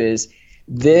receive is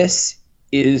this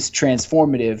is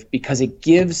transformative because it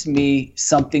gives me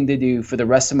something to do for the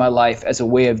rest of my life as a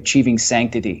way of achieving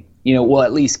sanctity.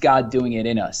 At least God doing it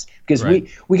in us, because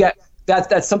we got.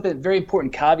 That's something very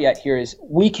important caveat here is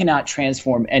we cannot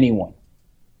transform anyone.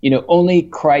 Only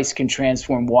Christ can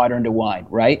transform water into wine,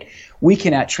 right? We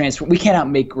cannot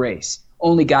make grace.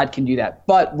 Only God can do that.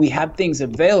 But we have things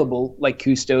available like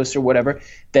Custos or whatever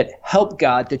that help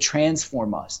God to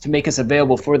transform us, to make us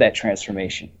available for that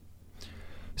transformation.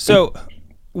 So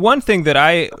one thing that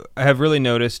I have really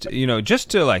noticed, just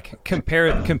to like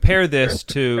compare this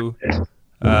to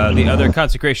the other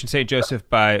consecration, St. Joseph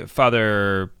by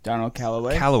Father Donald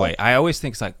Calloway. I always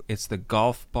think it's the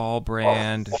golf ball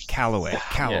brand Calloway.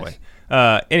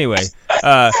 Yes. Anyway,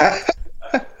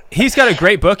 he's got a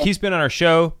great book. He's been on our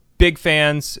show. Big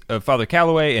fans of Father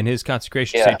Calloway and his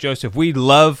consecration to St. Joseph. We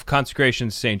love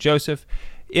consecrations to St. Joseph.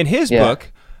 In his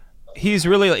book, he's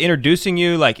really introducing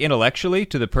you like intellectually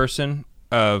to the person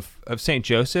of Saint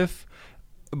Joseph.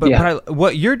 But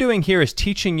what you're doing here is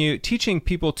teaching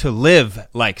people to live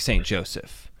like Saint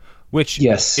Joseph, which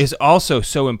is also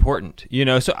so important.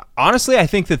 So honestly, I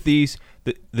think that the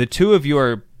two of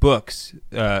your books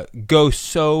go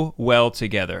so well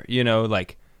together.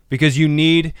 Because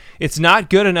it's not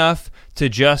good enough to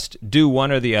just do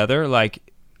one or the other. I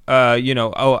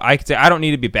could say I don't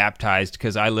need to be baptized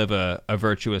because I live a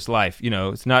virtuous life.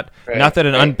 It's not that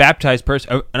an unbaptized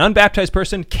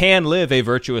person can live a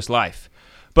virtuous life.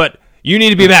 But you need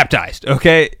to be baptized,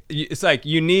 okay? It's like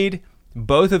you need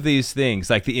both of these things,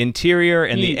 like the interior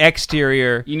and the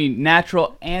exterior. You need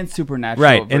natural and supernatural.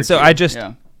 Right, virtue. And so I just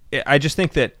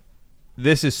think that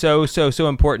this is so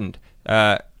important.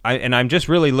 I'm just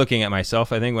really looking at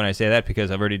myself, I think, when I say that,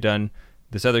 because I've already done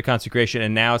this other consecration,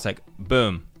 and now it's like,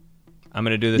 boom, I'm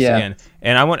going to do this again.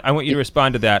 And I want you to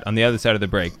respond to that on the other side of the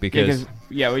break, because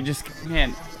we just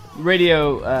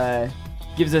radio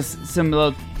gives us some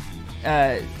little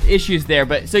issues there,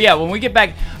 but when we get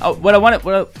back, what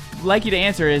I'd like you to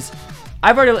answer is,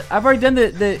 I've already done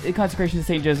the consecration to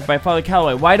Saint Joseph by Father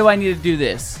Calloway. Why do I need to do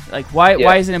this?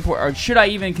 Why is it important, or should I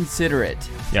even consider it?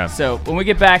 Yeah. So when we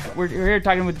get back, we're here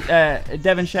talking with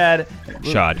Devin Schadt.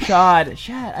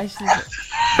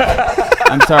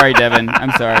 I'm sorry, Devin.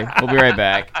 I'm sorry. We'll be right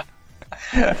back.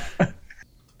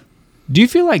 Do you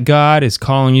feel like God is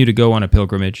calling you to go on a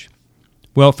pilgrimage?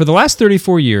 Well, for the last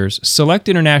 34 years, Select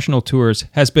International Tours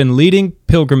has been leading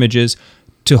pilgrimages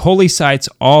to holy sites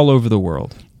all over the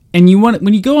world. And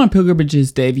when you go on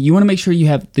pilgrimages, Dave, you want to make sure you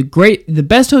have the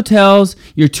best hotels,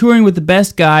 you're touring with the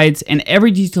best guides, and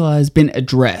every detail has been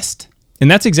addressed.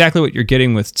 And that's exactly what you're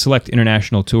getting with Select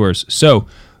International Tours. So,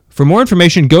 for more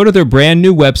information, go to their brand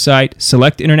new website,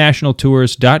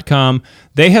 selectinternationaltours.com.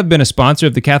 They have been a sponsor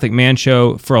of the Catholic Man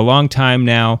Show for a long time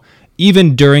now.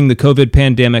 Even during the COVID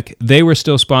pandemic, they were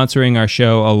still sponsoring our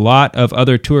show. A lot of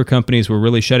other tour companies were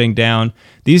really shutting down.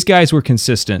 These guys were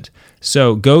consistent.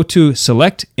 So go to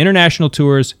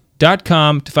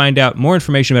selectinternationaltours.com to find out more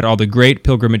information about all the great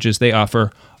pilgrimages they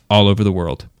offer all over the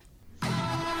world.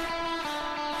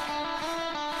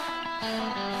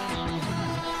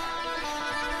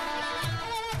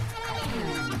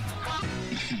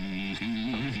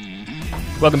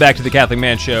 Welcome back to the Catholic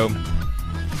Man Show.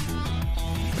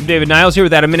 I'm David Niles here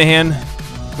with Adam Minahan.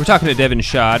 We're talking to Devin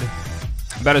Schadt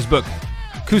about his book,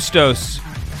 Custos,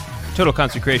 Total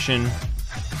Consecration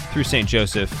through St.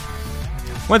 Joseph.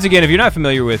 Once again, if you're not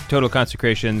familiar with total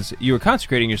consecrations, you are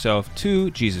consecrating yourself to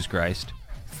Jesus Christ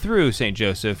through St.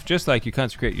 Joseph, just like you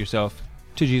consecrate yourself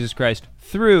to Jesus Christ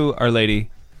through Our Lady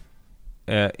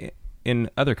in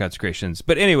other consecrations.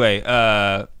 But anyway,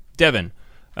 Devin,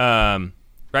 right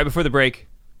before the break,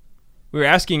 we were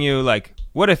asking you,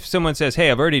 what if someone says, hey,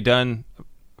 I've already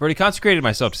consecrated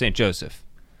myself to St. Joseph.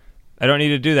 I don't need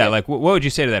to do that. What would you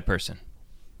say to that person?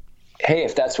 Hey,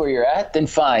 if that's where you're at, then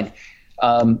fine.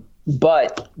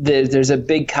 But there's a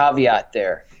big caveat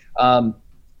there.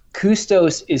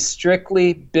 Custos is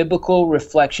strictly biblical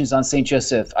reflections on St.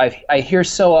 Joseph. I hear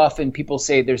so often people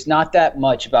say there's not that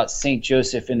much about St.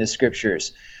 Joseph in the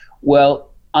scriptures. Well,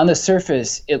 on the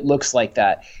surface, it looks like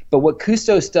that. But what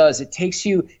Custos does, it takes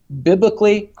you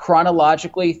biblically,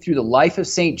 chronologically through the life of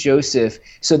St. Joseph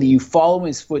so that you follow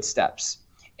his footsteps.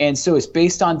 And so it's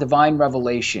based on divine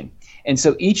revelation. And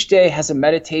so each day has a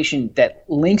meditation that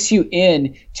links you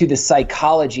in to the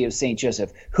psychology of St.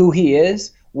 Joseph, who he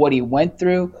is, what he went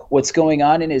through, what's going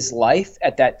on in his life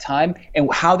at that time,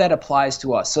 and how that applies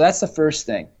to us. So that's the first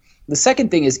thing. The second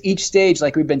thing is each stage,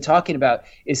 like we've been talking about,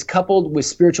 is coupled with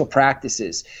spiritual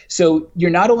practices. So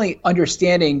you're not only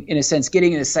understanding, in a sense,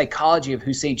 getting in the psychology of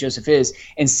who St. Joseph is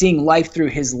and seeing life through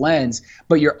his lens,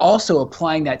 but you're also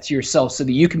applying that to yourself so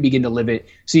that you can begin to live it,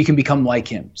 so you can become like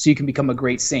him, so you can become a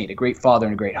great saint, a great father,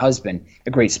 and a great husband,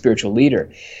 a great spiritual leader.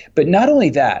 But not only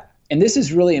that, and this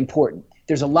is really important,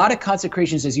 there's a lot of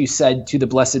consecrations, as you said, to the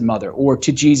Blessed Mother or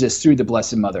to Jesus through the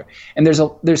Blessed Mother. And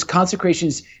there's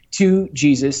consecrations to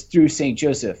Jesus through St.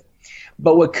 Joseph.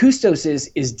 But what Custos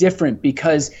is different,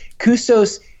 because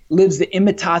Custos lives the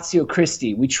imitatio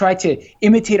Christi. We try to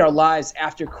imitate our lives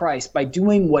after Christ by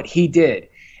doing what he did.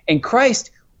 And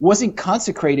Christ wasn't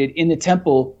consecrated in the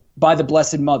temple by the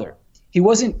Blessed Mother. He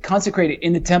wasn't consecrated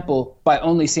in the temple by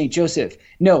only St. Joseph.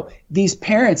 No, these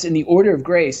parents in the order of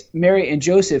grace, Mary and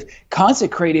Joseph,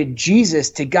 consecrated Jesus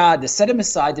to God to set him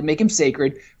aside, to make him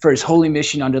sacred for his holy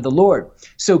mission under the Lord.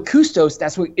 So Custos,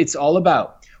 that's what it's all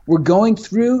about. We're going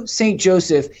through St.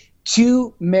 Joseph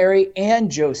to Mary and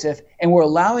Joseph, and we're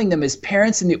allowing them as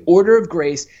parents in the order of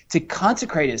grace to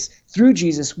consecrate us through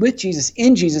Jesus, with Jesus,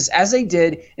 in Jesus, as they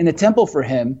did in the temple for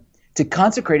him, to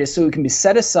consecrate us so we can be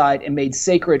set aside and made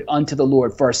sacred unto the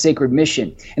Lord for our sacred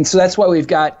mission. And so that's why we've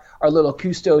got our little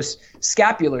Custos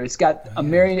scapular. It's got a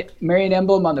Marian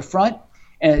emblem on the front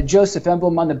and a Joseph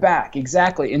emblem on the back.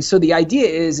 Exactly. And so the idea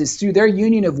is through their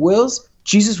union of wills,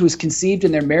 Jesus was conceived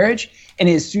in their marriage, and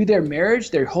it is through their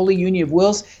marriage, their holy union of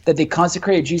wills, that they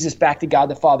consecrated Jesus back to God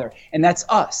the Father. And that's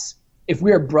us. If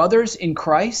we are brothers in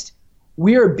Christ,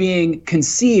 we are being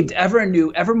conceived ever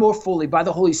anew, ever more fully by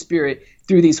the Holy Spirit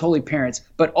through these holy parents.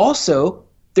 But also,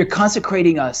 they're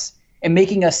consecrating us and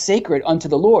making us sacred unto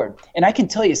the Lord. And I can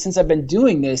tell you, since I've been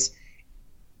doing this,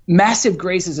 massive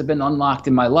graces have been unlocked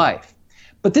in my life.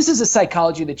 But this is the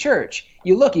psychology of the church.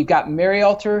 You look, you've got Mary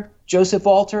altar, Joseph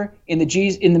altar. In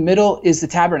the middle is the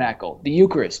tabernacle, the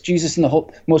Eucharist, Jesus in the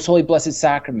most holy blessed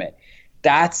sacrament.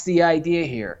 That's the idea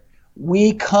here.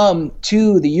 We come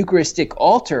to the Eucharistic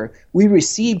altar, we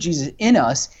receive Jesus in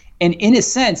us, and in a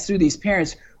sense, through these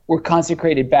parents, we're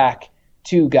consecrated back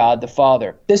to God the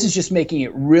Father. This is just making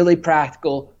it really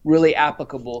practical, really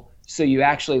applicable, so you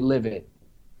actually live it.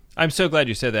 I'm so glad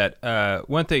you said that.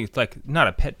 One thing, like, not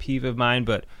a pet peeve of mine,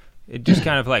 but it just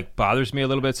kind of like bothers me a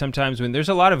little bit sometimes when there's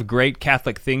a lot of great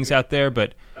Catholic things out there,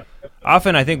 but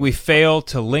often I think we fail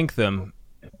to link them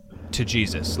to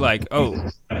Jesus. Like,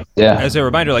 as a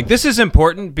reminder, like, this is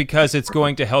important because it's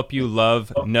going to help you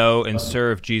love, know, and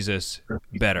serve Jesus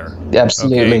better.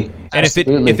 Absolutely. Okay? And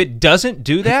if it doesn't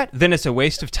do that, then it's a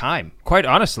waste of time. Quite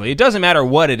honestly, it doesn't matter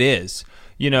what it is.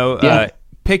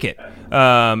 Pick it.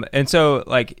 And so,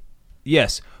 like,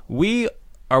 yes, we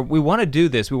want to do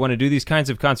this. We want to do these kinds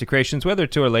of consecrations, whether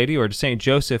to Our Lady or to St.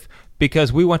 Joseph,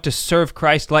 because we want to serve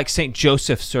Christ like St.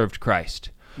 Joseph served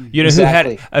Christ.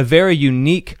 Exactly. Who had a very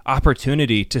unique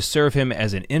opportunity to serve him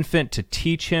as an infant, to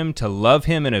teach him, to love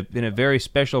him in a very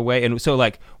special way. And so,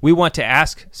 like, we want to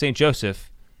ask St. Joseph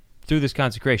through this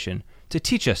consecration to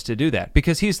teach us to do that,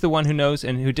 because he's the one who knows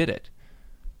and who did it.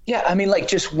 Yeah, I mean, like,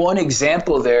 just one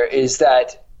example there is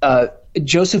that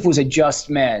Joseph was a just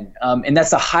man, and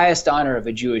that's the highest honor of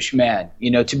a Jewish man,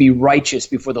 to be righteous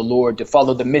before the Lord, to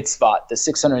follow the mitzvot, the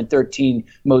 613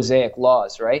 Mosaic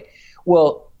laws, right?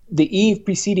 Well, the eve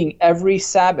preceding every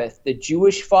Sabbath, the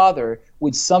Jewish father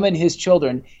would summon his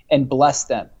children and bless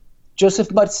them. Joseph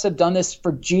must have done this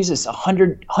for Jesus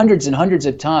hundreds and hundreds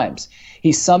of times.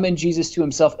 He summoned Jesus to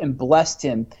himself and blessed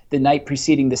him the night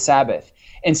preceding the Sabbath.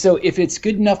 And so if it's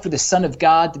good enough for the Son of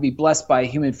God to be blessed by a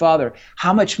human father,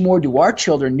 how much more do our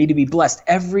children need to be blessed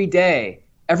every day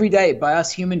by us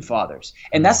human fathers?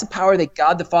 And that's the power that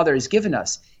God the Father has given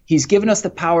us. He's given us the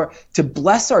power to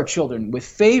bless our children with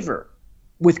favor,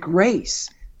 with grace,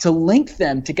 to link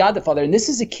them to God the Father. And this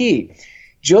is a key.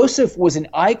 Joseph was an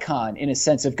icon, in a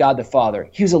sense, of God the Father.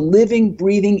 He was a living,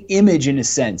 breathing image, in a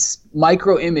sense,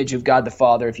 micro image of God the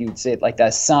Father, if you would say it like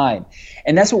that, sign.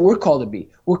 And that's what we're called to be.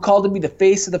 We're called to be the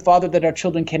face of the Father that our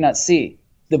children cannot see,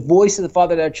 the voice of the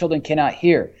Father that our children cannot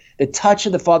hear, the touch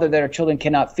of the Father that our children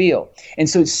cannot feel. And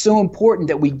so it's so important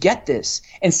that we get this.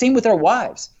 And same with our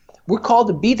wives. We're called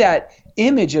to be that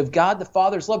image of God the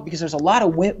Father's love, because there's a lot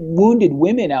of wounded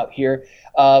women out here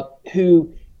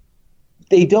who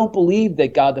they don't believe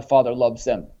that God the Father loves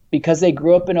them because they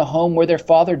grew up in a home where their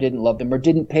father didn't love them or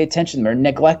didn't pay attention to them or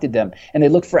neglected them, and they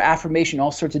look for affirmation in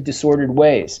all sorts of disordered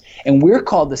ways. And we're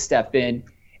called to step in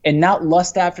and not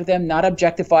lust after them, not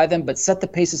objectify them, but set the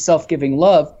pace of self-giving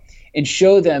love and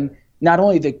show them not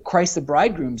only the Christ the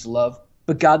bridegroom's love,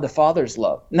 but God the Father's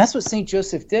love. And that's what St.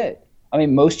 Joseph did. I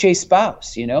mean, most chaste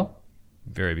spouse,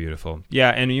 Very beautiful. Yeah,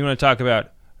 and you want to talk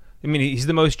about, I mean, he's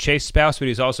the most chaste spouse, but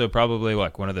he's also probably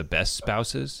like one of the best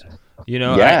spouses.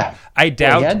 Yeah. I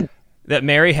doubt that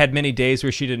Mary had many days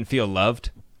where she didn't feel loved.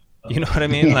 You know what I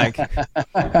mean? Like,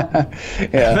 I don't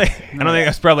think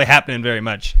that's probably happening very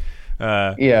much.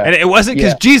 And it wasn't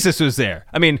because Jesus was there.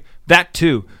 I mean, that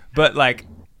too. But like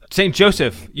St.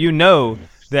 Joseph,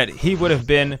 that he would have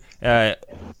been a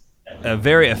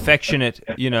very affectionate,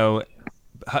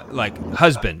 like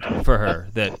husband for her,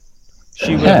 that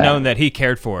she would have known that he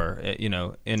cared for her,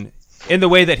 in the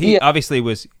way that he obviously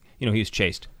was, he was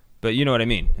chaste, but you know what I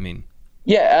mean?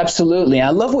 Yeah, absolutely. I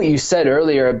love what you said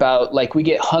earlier about, like, we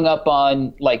get hung up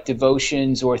on like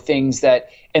devotions or things that,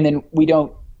 and then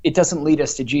it doesn't lead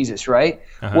us to Jesus, right?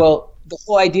 Uh-huh. Well, the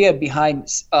whole idea behind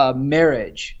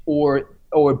marriage or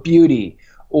beauty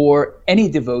or any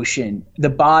devotion,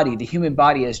 the human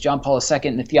body, as John Paul II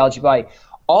in the Theology of the Body,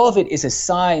 all of it is a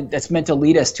sign that's meant to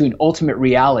lead us to an ultimate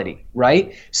reality,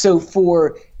 right? So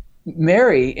for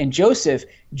Mary and Joseph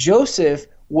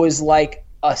was like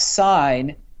a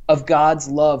sign of God's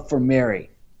love for Mary.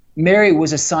 Mary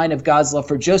was a sign of God's love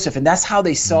for Joseph, and that's how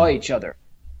they saw each other,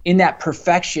 in that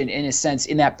perfection, in a sense,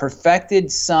 in that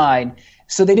perfected sign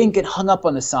So they didn't get hung up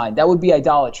on the sign. That would be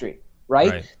idolatry,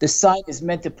 right? The sign is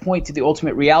meant to point to the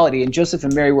ultimate reality, and Joseph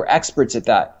and Mary were experts at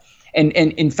that. And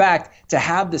in fact, to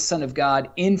have the Son of God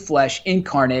in flesh,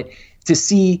 incarnate, to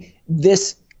see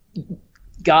this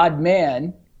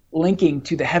God-man linking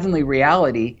to the heavenly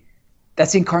reality,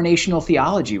 that's incarnational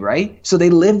theology, right? So they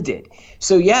lived it.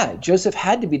 So yeah, Joseph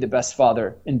had to be the best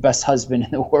father and best husband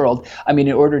in the world. I mean,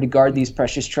 in order to guard these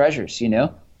precious treasures, you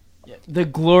know? The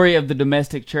glory of the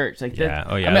domestic church, like yeah, that.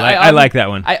 oh yeah, I like that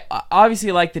one. I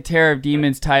obviously like the Terror of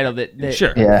Demons title. That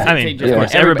sure, yeah. I mean, of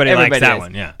course, everybody likes that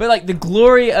one, yeah. But like the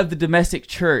glory of the domestic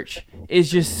church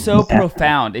is just so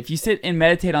profound. If you sit and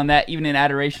meditate on that, even in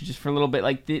adoration, just for a little bit,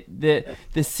 like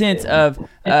the sense of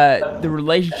the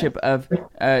relationship of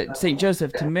Saint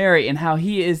Joseph to Mary, and how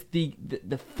he is the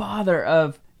father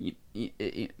of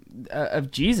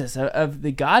Jesus, of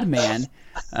the God Man,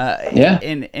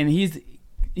 and he's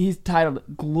titled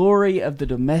 "Glory of the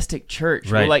Domestic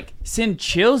Church." Right. Will like send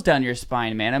chills down your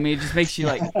spine, man. I mean, it just makes you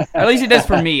like. At least it does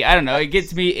for me. I don't know. It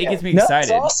gets me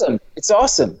excited. It's awesome. It's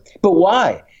awesome. But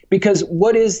why? Because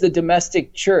what is the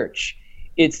domestic church?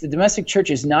 The domestic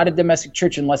church is not a domestic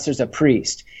church unless there's a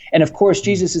priest. And of course,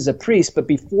 Jesus is a priest. But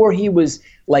before he was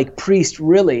like priest,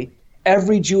 really,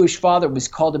 every Jewish father was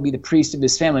called to be the priest of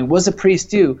his family. What does a priest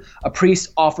do? A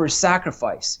priest offers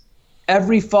sacrifice.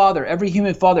 Every father, every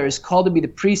human father is called to be the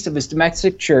priest of his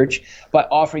domestic church by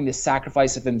offering the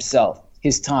sacrifice of himself,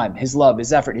 his time, his love,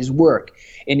 his effort, his work,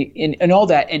 and all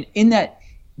that. And in that,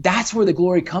 that's where the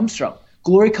glory comes from.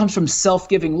 Glory comes from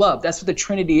self-giving love. That's what the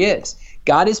Trinity is.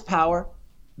 God is power.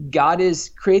 God is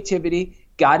creativity.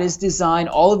 God is design.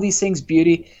 All of these things,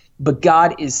 beauty. But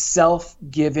God is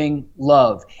self-giving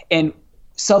love. And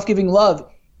self-giving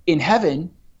love in heaven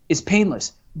is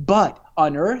painless. But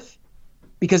on earth,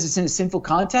 because it's in a sinful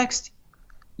context,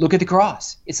 look at the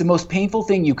cross. It's the most painful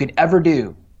thing you could ever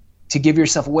do, to give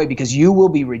yourself away, because you will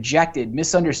be rejected,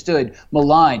 misunderstood,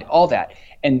 maligned, all that.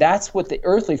 And that's what the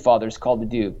earthly father is called to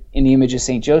do in the image of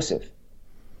St. Joseph.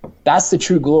 That's the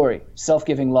true glory,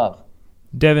 self-giving love.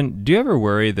 Devin, do you ever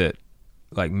worry that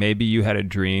like maybe you had a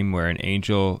dream where an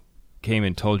angel came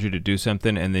and told you to do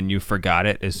something and then you forgot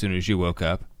it as soon as you woke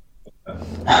up? This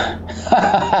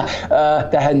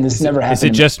never happened. Is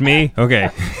it just me? Okay.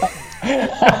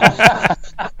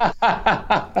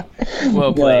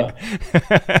 Well played.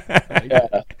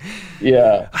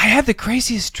 Yeah. I had the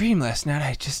craziest dream last night.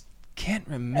 I just can't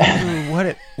remember what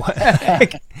it was.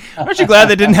 Aren't you glad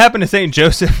that didn't happen to St.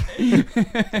 Joseph?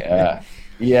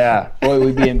 Yeah. Boy,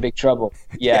 we'd be in big trouble.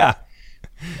 Yeah.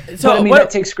 So but, I mean,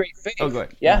 that takes great faith. Oh, go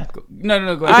ahead. Yeah.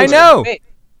 No, go ahead.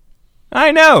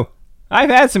 I know. I've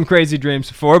had some crazy dreams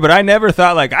before, but I never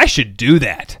thought like I should do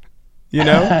that. You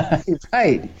know?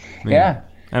 Right.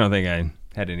 I don't think I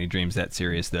had any dreams that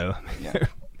serious though. Yeah.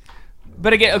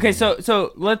 But again, okay,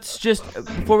 so let's just,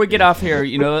 before we get off here,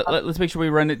 you know, let's make sure we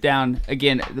run it down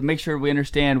again to make sure we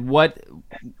understand what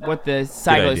the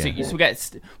cycle is. So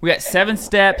we got 7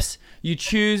 steps. You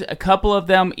choose a couple of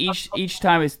them each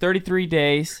time is 33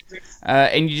 days,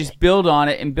 and you just build on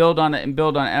it and build on it and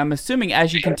build on it. And I'm assuming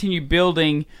as you continue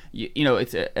building, you know,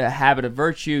 it's a habit of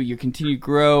virtue. You continue to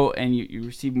grow and you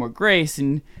receive more grace,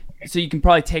 and so you can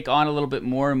probably take on a little bit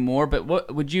more and more. But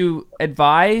what would you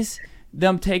advise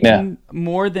them taking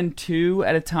more than 2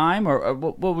 at a time, or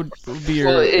what would be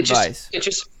your advice? It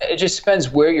just depends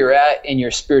where you're at in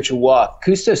your spiritual walk.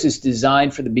 Custos is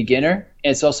designed for the beginner,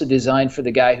 and it's also designed for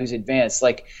the guy who's advanced.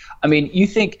 Like, I mean, you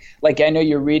think, like, I know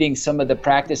you're reading some of the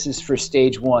practices for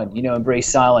stage 1, you know, embrace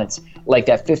silence, like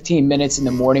that 15 minutes in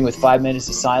the morning with 5 minutes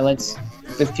of silence,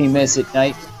 15 minutes at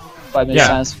night, 5 minutes of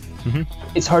silence. Mm-hmm.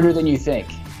 It's harder than you think.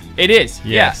 It is.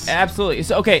 Yes. Yeah, absolutely.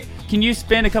 So, okay, can you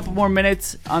spend a couple more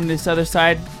minutes on this other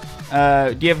side?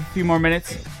 Do you have a few more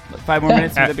minutes? 5 more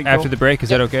minutes? After the break, is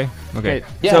that okay? Okay.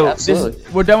 Yeah, so absolutely.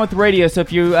 We're done with the radio, so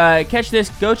if you catch this,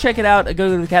 go check it out. Go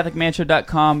to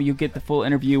thecatholicmanshow.com. You get the full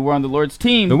interview. We're on the Lord's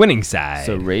team. The winning side.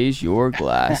 So raise your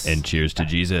glass. And cheers to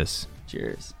Jesus.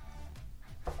 Cheers.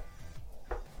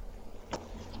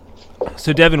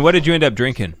 So, Devin, what did you end up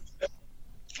drinking?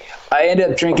 I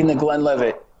ended up drinking the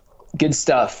Glenlivet. Good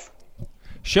stuff.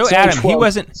 Show Adam. 12.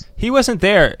 He wasn't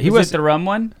there. He was it the rum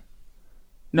one?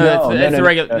 No, that's the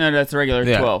regular. No, that's the regular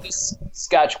 12.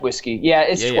 Scotch whiskey. Yeah,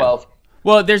 it's 12.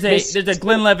 Well, there's a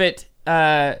Glenlivet.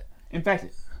 In fact,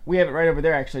 we have it right over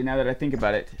there. Actually, now that I think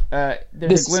about it,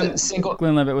 there's a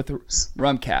Glenlivet with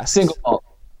rum cask.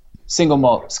 Single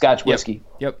malt Scotch whiskey.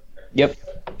 Yep.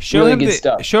 Show really him good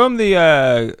stuff. Show him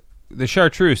the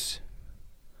chartreuse.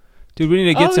 Dude, we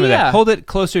need to get some of that. Hold it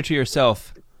closer to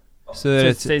yourself so that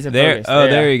it stays in there. focus. Oh,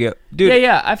 there you go, dude.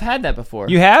 Yeah, I've had that before.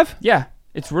 You have? Yeah.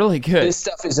 It's really good. This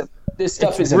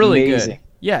stuff is really amazing. good.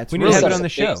 Yeah, it's We really need to have good. it on the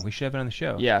show. We should have it on the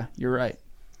show. Yeah, you're right.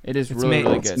 It is It's really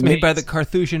made, good. It's made by the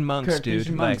Carthusian monks,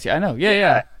 Carthusian dude. monks. Like, Yeah, I know.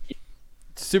 Yeah.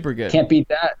 It's super good. Can't beat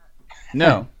that.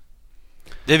 No.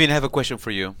 Devin, I have a question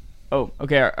for you. Oh,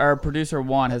 okay. Our producer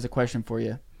Juan has a question for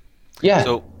you. Yeah.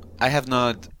 So I have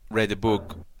not read the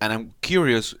book, and I'm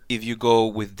curious if you go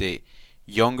with the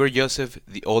younger Joseph,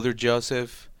 the older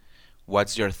Joseph.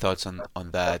 What's your thoughts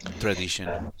on that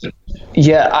tradition?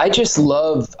 Yeah, I just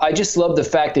love the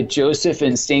fact that Joseph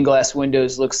in stained glass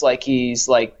windows looks like he's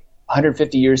like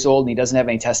 150 years old and he doesn't have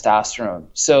any testosterone.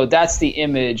 So that's the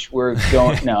image we're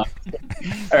going. No.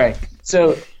 All right.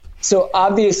 So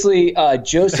obviously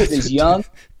Joseph is young.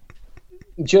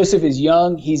 Joseph is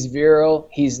young. He's virile.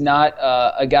 He's not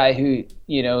a guy who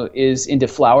is into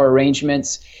flower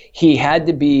arrangements. He had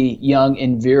to be young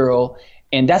and virile.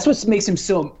 And that's what makes him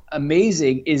so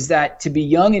amazing, is that to be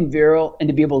young and virile and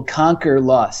to be able to conquer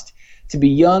lust, to be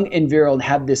young and virile and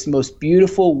have this most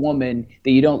beautiful woman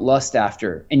that you don't lust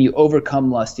after, and you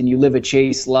overcome lust and you live a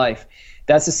chaste life.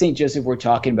 That's the St. Joseph we're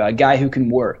talking about, a guy who can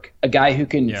work, a guy who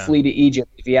can flee to Egypt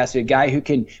if he has to, a guy who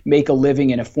can make a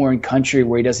living in a foreign country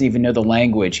where he doesn't even know the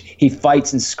language. He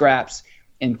fights and scraps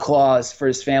and claws for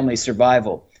his family's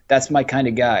survival. That's my kind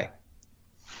of guy.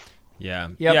 Yeah.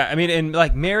 Yep. Yeah. I mean, and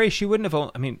like Mary, she wouldn't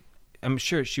have. I mean, I'm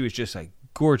sure she was just like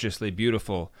gorgeously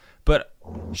beautiful, but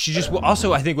she just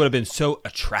also, I think, would have been so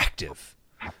attractive.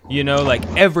 Like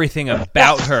everything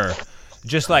about her,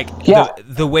 just like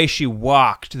the way she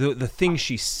walked, the things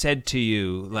she said to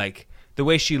you, like the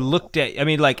way she looked at. I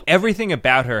mean, like everything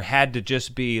about her had to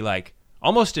just be like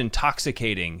almost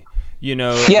intoxicating.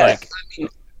 Yes.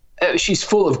 She's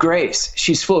full of grace.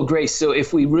 She's full of grace. So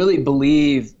if we really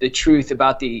believe the truth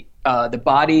about the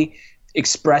body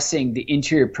expressing the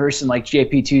interior person, like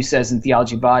JP2 says in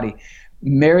Theology of Body,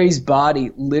 Mary's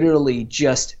body literally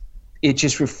just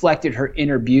reflected her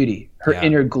inner beauty, her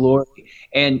inner glory.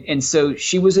 And so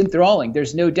she was enthralling.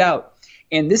 There's no doubt.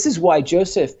 And this is why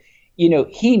Joseph,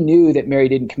 he knew that Mary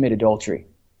didn't commit adultery,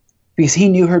 because he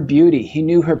knew her beauty. He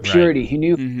knew her purity. Right. He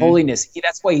knew her holiness.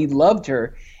 That's why he loved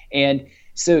her. And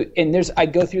so, I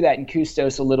go through that in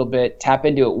Custos a little bit, tap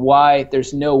into it, why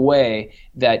there's no way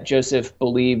that Joseph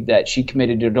believed that she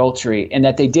committed adultery, and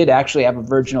that they did actually have a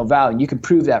virginal vow. And you can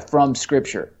prove that from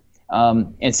Scripture.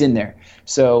 It's in there.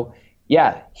 So,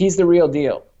 yeah, he's the real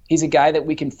deal. He's a guy that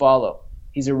we can follow.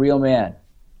 He's a real man.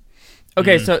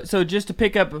 Okay, so just to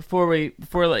pick up before I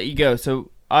let you go,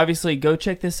 so obviously go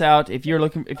check this out if you're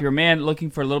a man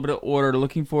looking for a little bit of order,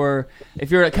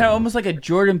 if you're kind of almost like a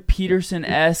Jordan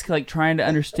Peterson-esque, like trying to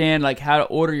understand like how to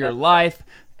order your life,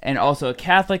 and also a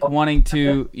Catholic wanting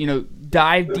to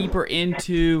dive deeper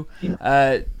into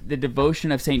the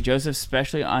devotion of St. Joseph,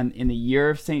 especially in the year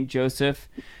of St. Joseph.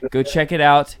 Go check it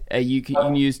out. You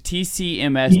can use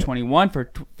TCMS21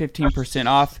 for 15%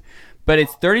 off, but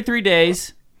it's 33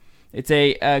 days. It's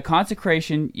a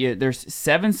consecration. There's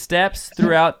 7 steps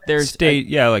throughout. There's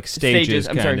stages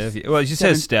kind of. Well, it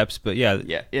says steps, but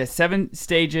yeah, 7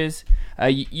 stages.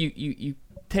 You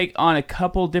take on a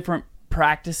couple different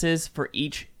practices for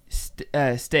each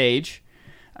stage.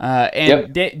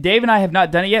 Dave and I have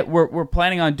not done it yet. We're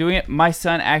planning on doing it. My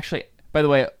son actually, by the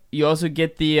way, you also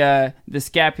get the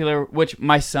scapular, which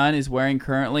my son is wearing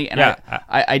currently. And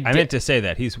I meant to say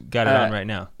that he's got it on right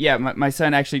now. Yeah, my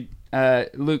son actually.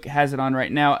 Luke has it on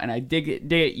right now, and I dig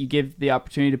it. You give the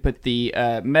opportunity to put the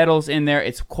metals in there.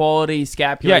 It's quality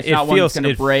scapular. It's not one that's going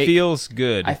to break. It feels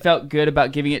good. I felt good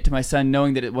about giving it to my son,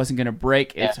 knowing that it wasn't going to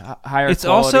break. It's higher It's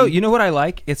quality. also, you know what I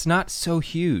like? It's not so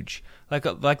huge. Like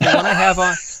the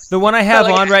one I have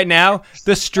on, on right now,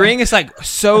 the string is like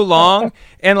so long,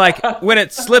 and like when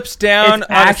it slips down,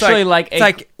 it's actually it's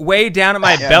like way down at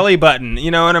my belly button,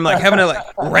 and I'm like having to like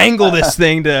wrangle this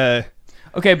thing to.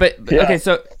 Okay, okay,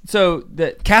 so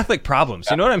the Catholic problems.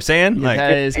 You know what I'm saying? Like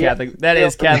that is Catholic. That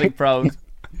is Catholic problems.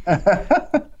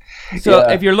 So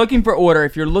if you're looking for order,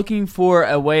 if you're looking for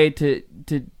a way to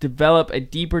develop a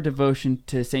deeper devotion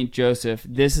to St. Joseph,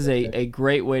 this is a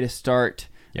great way to start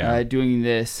doing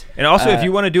this. And also, if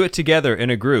you want to do it together in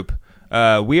a group,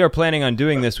 we are planning on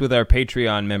doing this with our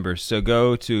Patreon members. So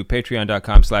go to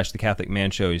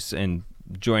patreon.com/thecatholicmanshows and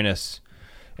join us,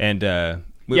 and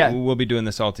we'll be doing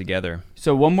this all together.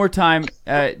 So one more time,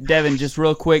 Devin, just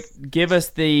real quick, give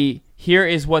us here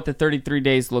is what the 33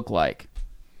 days look like.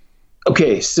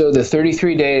 Okay, so the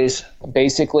 33 days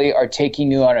basically are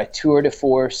taking you on a tour de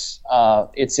force.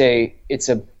 It's a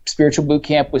spiritual boot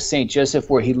camp with St. Joseph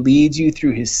where he leads you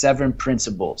through his 7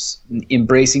 principles: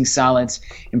 embracing silence,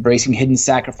 embracing hidden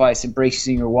sacrifice,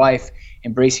 embracing your wife,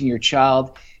 embracing your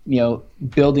child,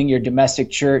 building your domestic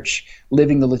church,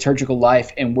 living the liturgical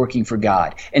life, and working for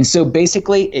God. And so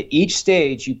basically at each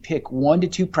stage, you pick 1 to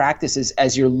 2 practices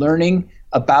as you're learning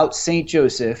about St.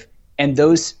 Joseph, and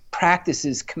those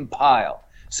practices compile.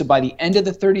 So by the end of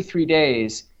the 33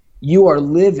 days, you are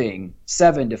living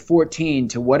 7 to 14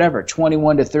 to whatever,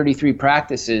 21 to 33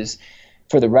 practices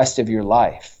for the rest of your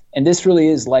life. And this really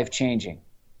is life-changing.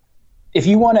 If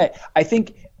you want to, I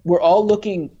think we're all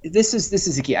looking, this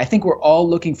is the key. I think we're all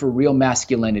looking for real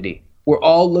masculinity. We're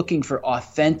all looking for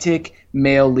authentic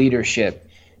male leadership.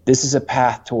 This is a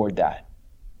path toward that.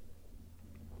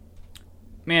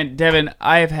 Man, Devin,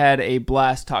 I have had a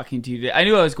blast talking to you today. I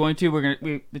knew I was going to.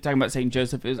 We've been talking about St.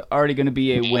 Joseph. It was already going to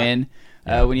be a win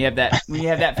when you have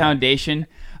that foundation.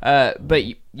 But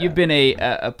you've been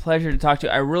a pleasure to talk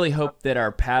to. I really hope that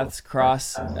our paths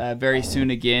cross very soon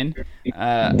again.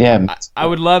 I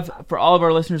would love for all of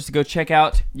our listeners to go check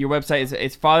out your website.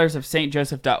 It's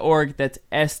fathersofstjoseph.org. That's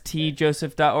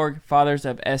stjoseph.org.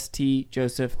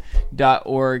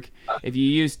 fathersofstjoseph.org. If you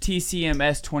use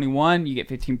TCMS21, you get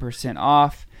 15%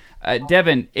 off.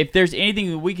 Devin, if there's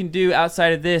anything that we can do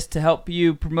outside of this to help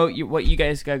you promote what you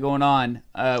guys got going on,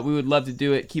 we would love to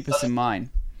do it. Keep us in mind.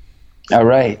 All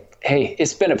right. Hey,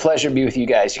 it's been a pleasure to be with you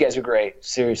guys. You guys are great.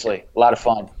 Seriously, a lot of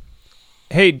fun.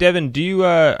 Hey, Devin, do you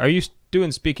are you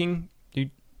doing speaking? Do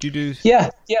you do? Yeah,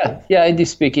 I do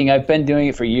speaking. I've been doing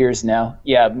it for years now.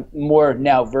 Yeah, more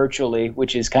now virtually,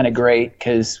 which is kind of great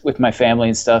because with my family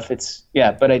and stuff,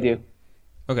 but I do.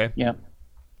 Okay. Yeah.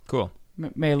 Cool.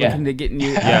 May look into getting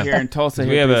you out here in Tulsa.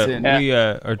 We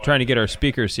are trying to get our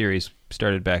speaker series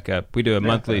started back up. We do a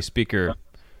monthly speaker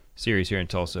series here in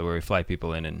Tulsa where we fly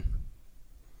people in and.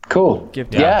 Cool.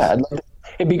 Yeah, I'd love it.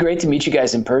 It'd be great to meet you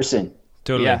guys in person.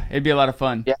 Totally. Yeah, it'd be a lot of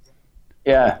fun.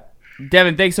 Yeah.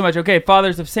 Devin, thanks so much. Okay,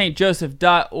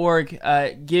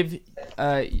 fathersofstjoseph.org. Give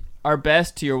our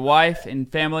best to your wife and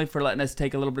family for letting us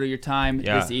take a little bit of your time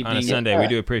this evening. On a Sunday. We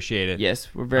do appreciate it. Yes,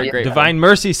 we're very grateful. Divine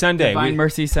Mercy Sunday.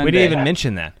 Mercy Sunday. We didn't even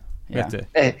mention that.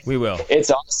 We will. It's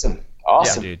awesome.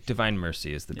 Awesome. Yeah, dude, Divine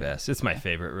Mercy is the best. It's my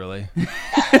favorite, really.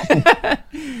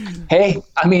 Hey,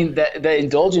 I mean, the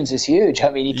indulgence is huge. I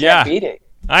mean, you can't beat it.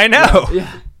 I know.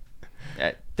 Yeah.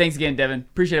 Thanks again, Devin.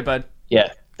 Appreciate it, bud.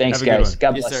 Yeah. Thanks, guys.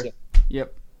 God bless you.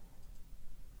 Yep.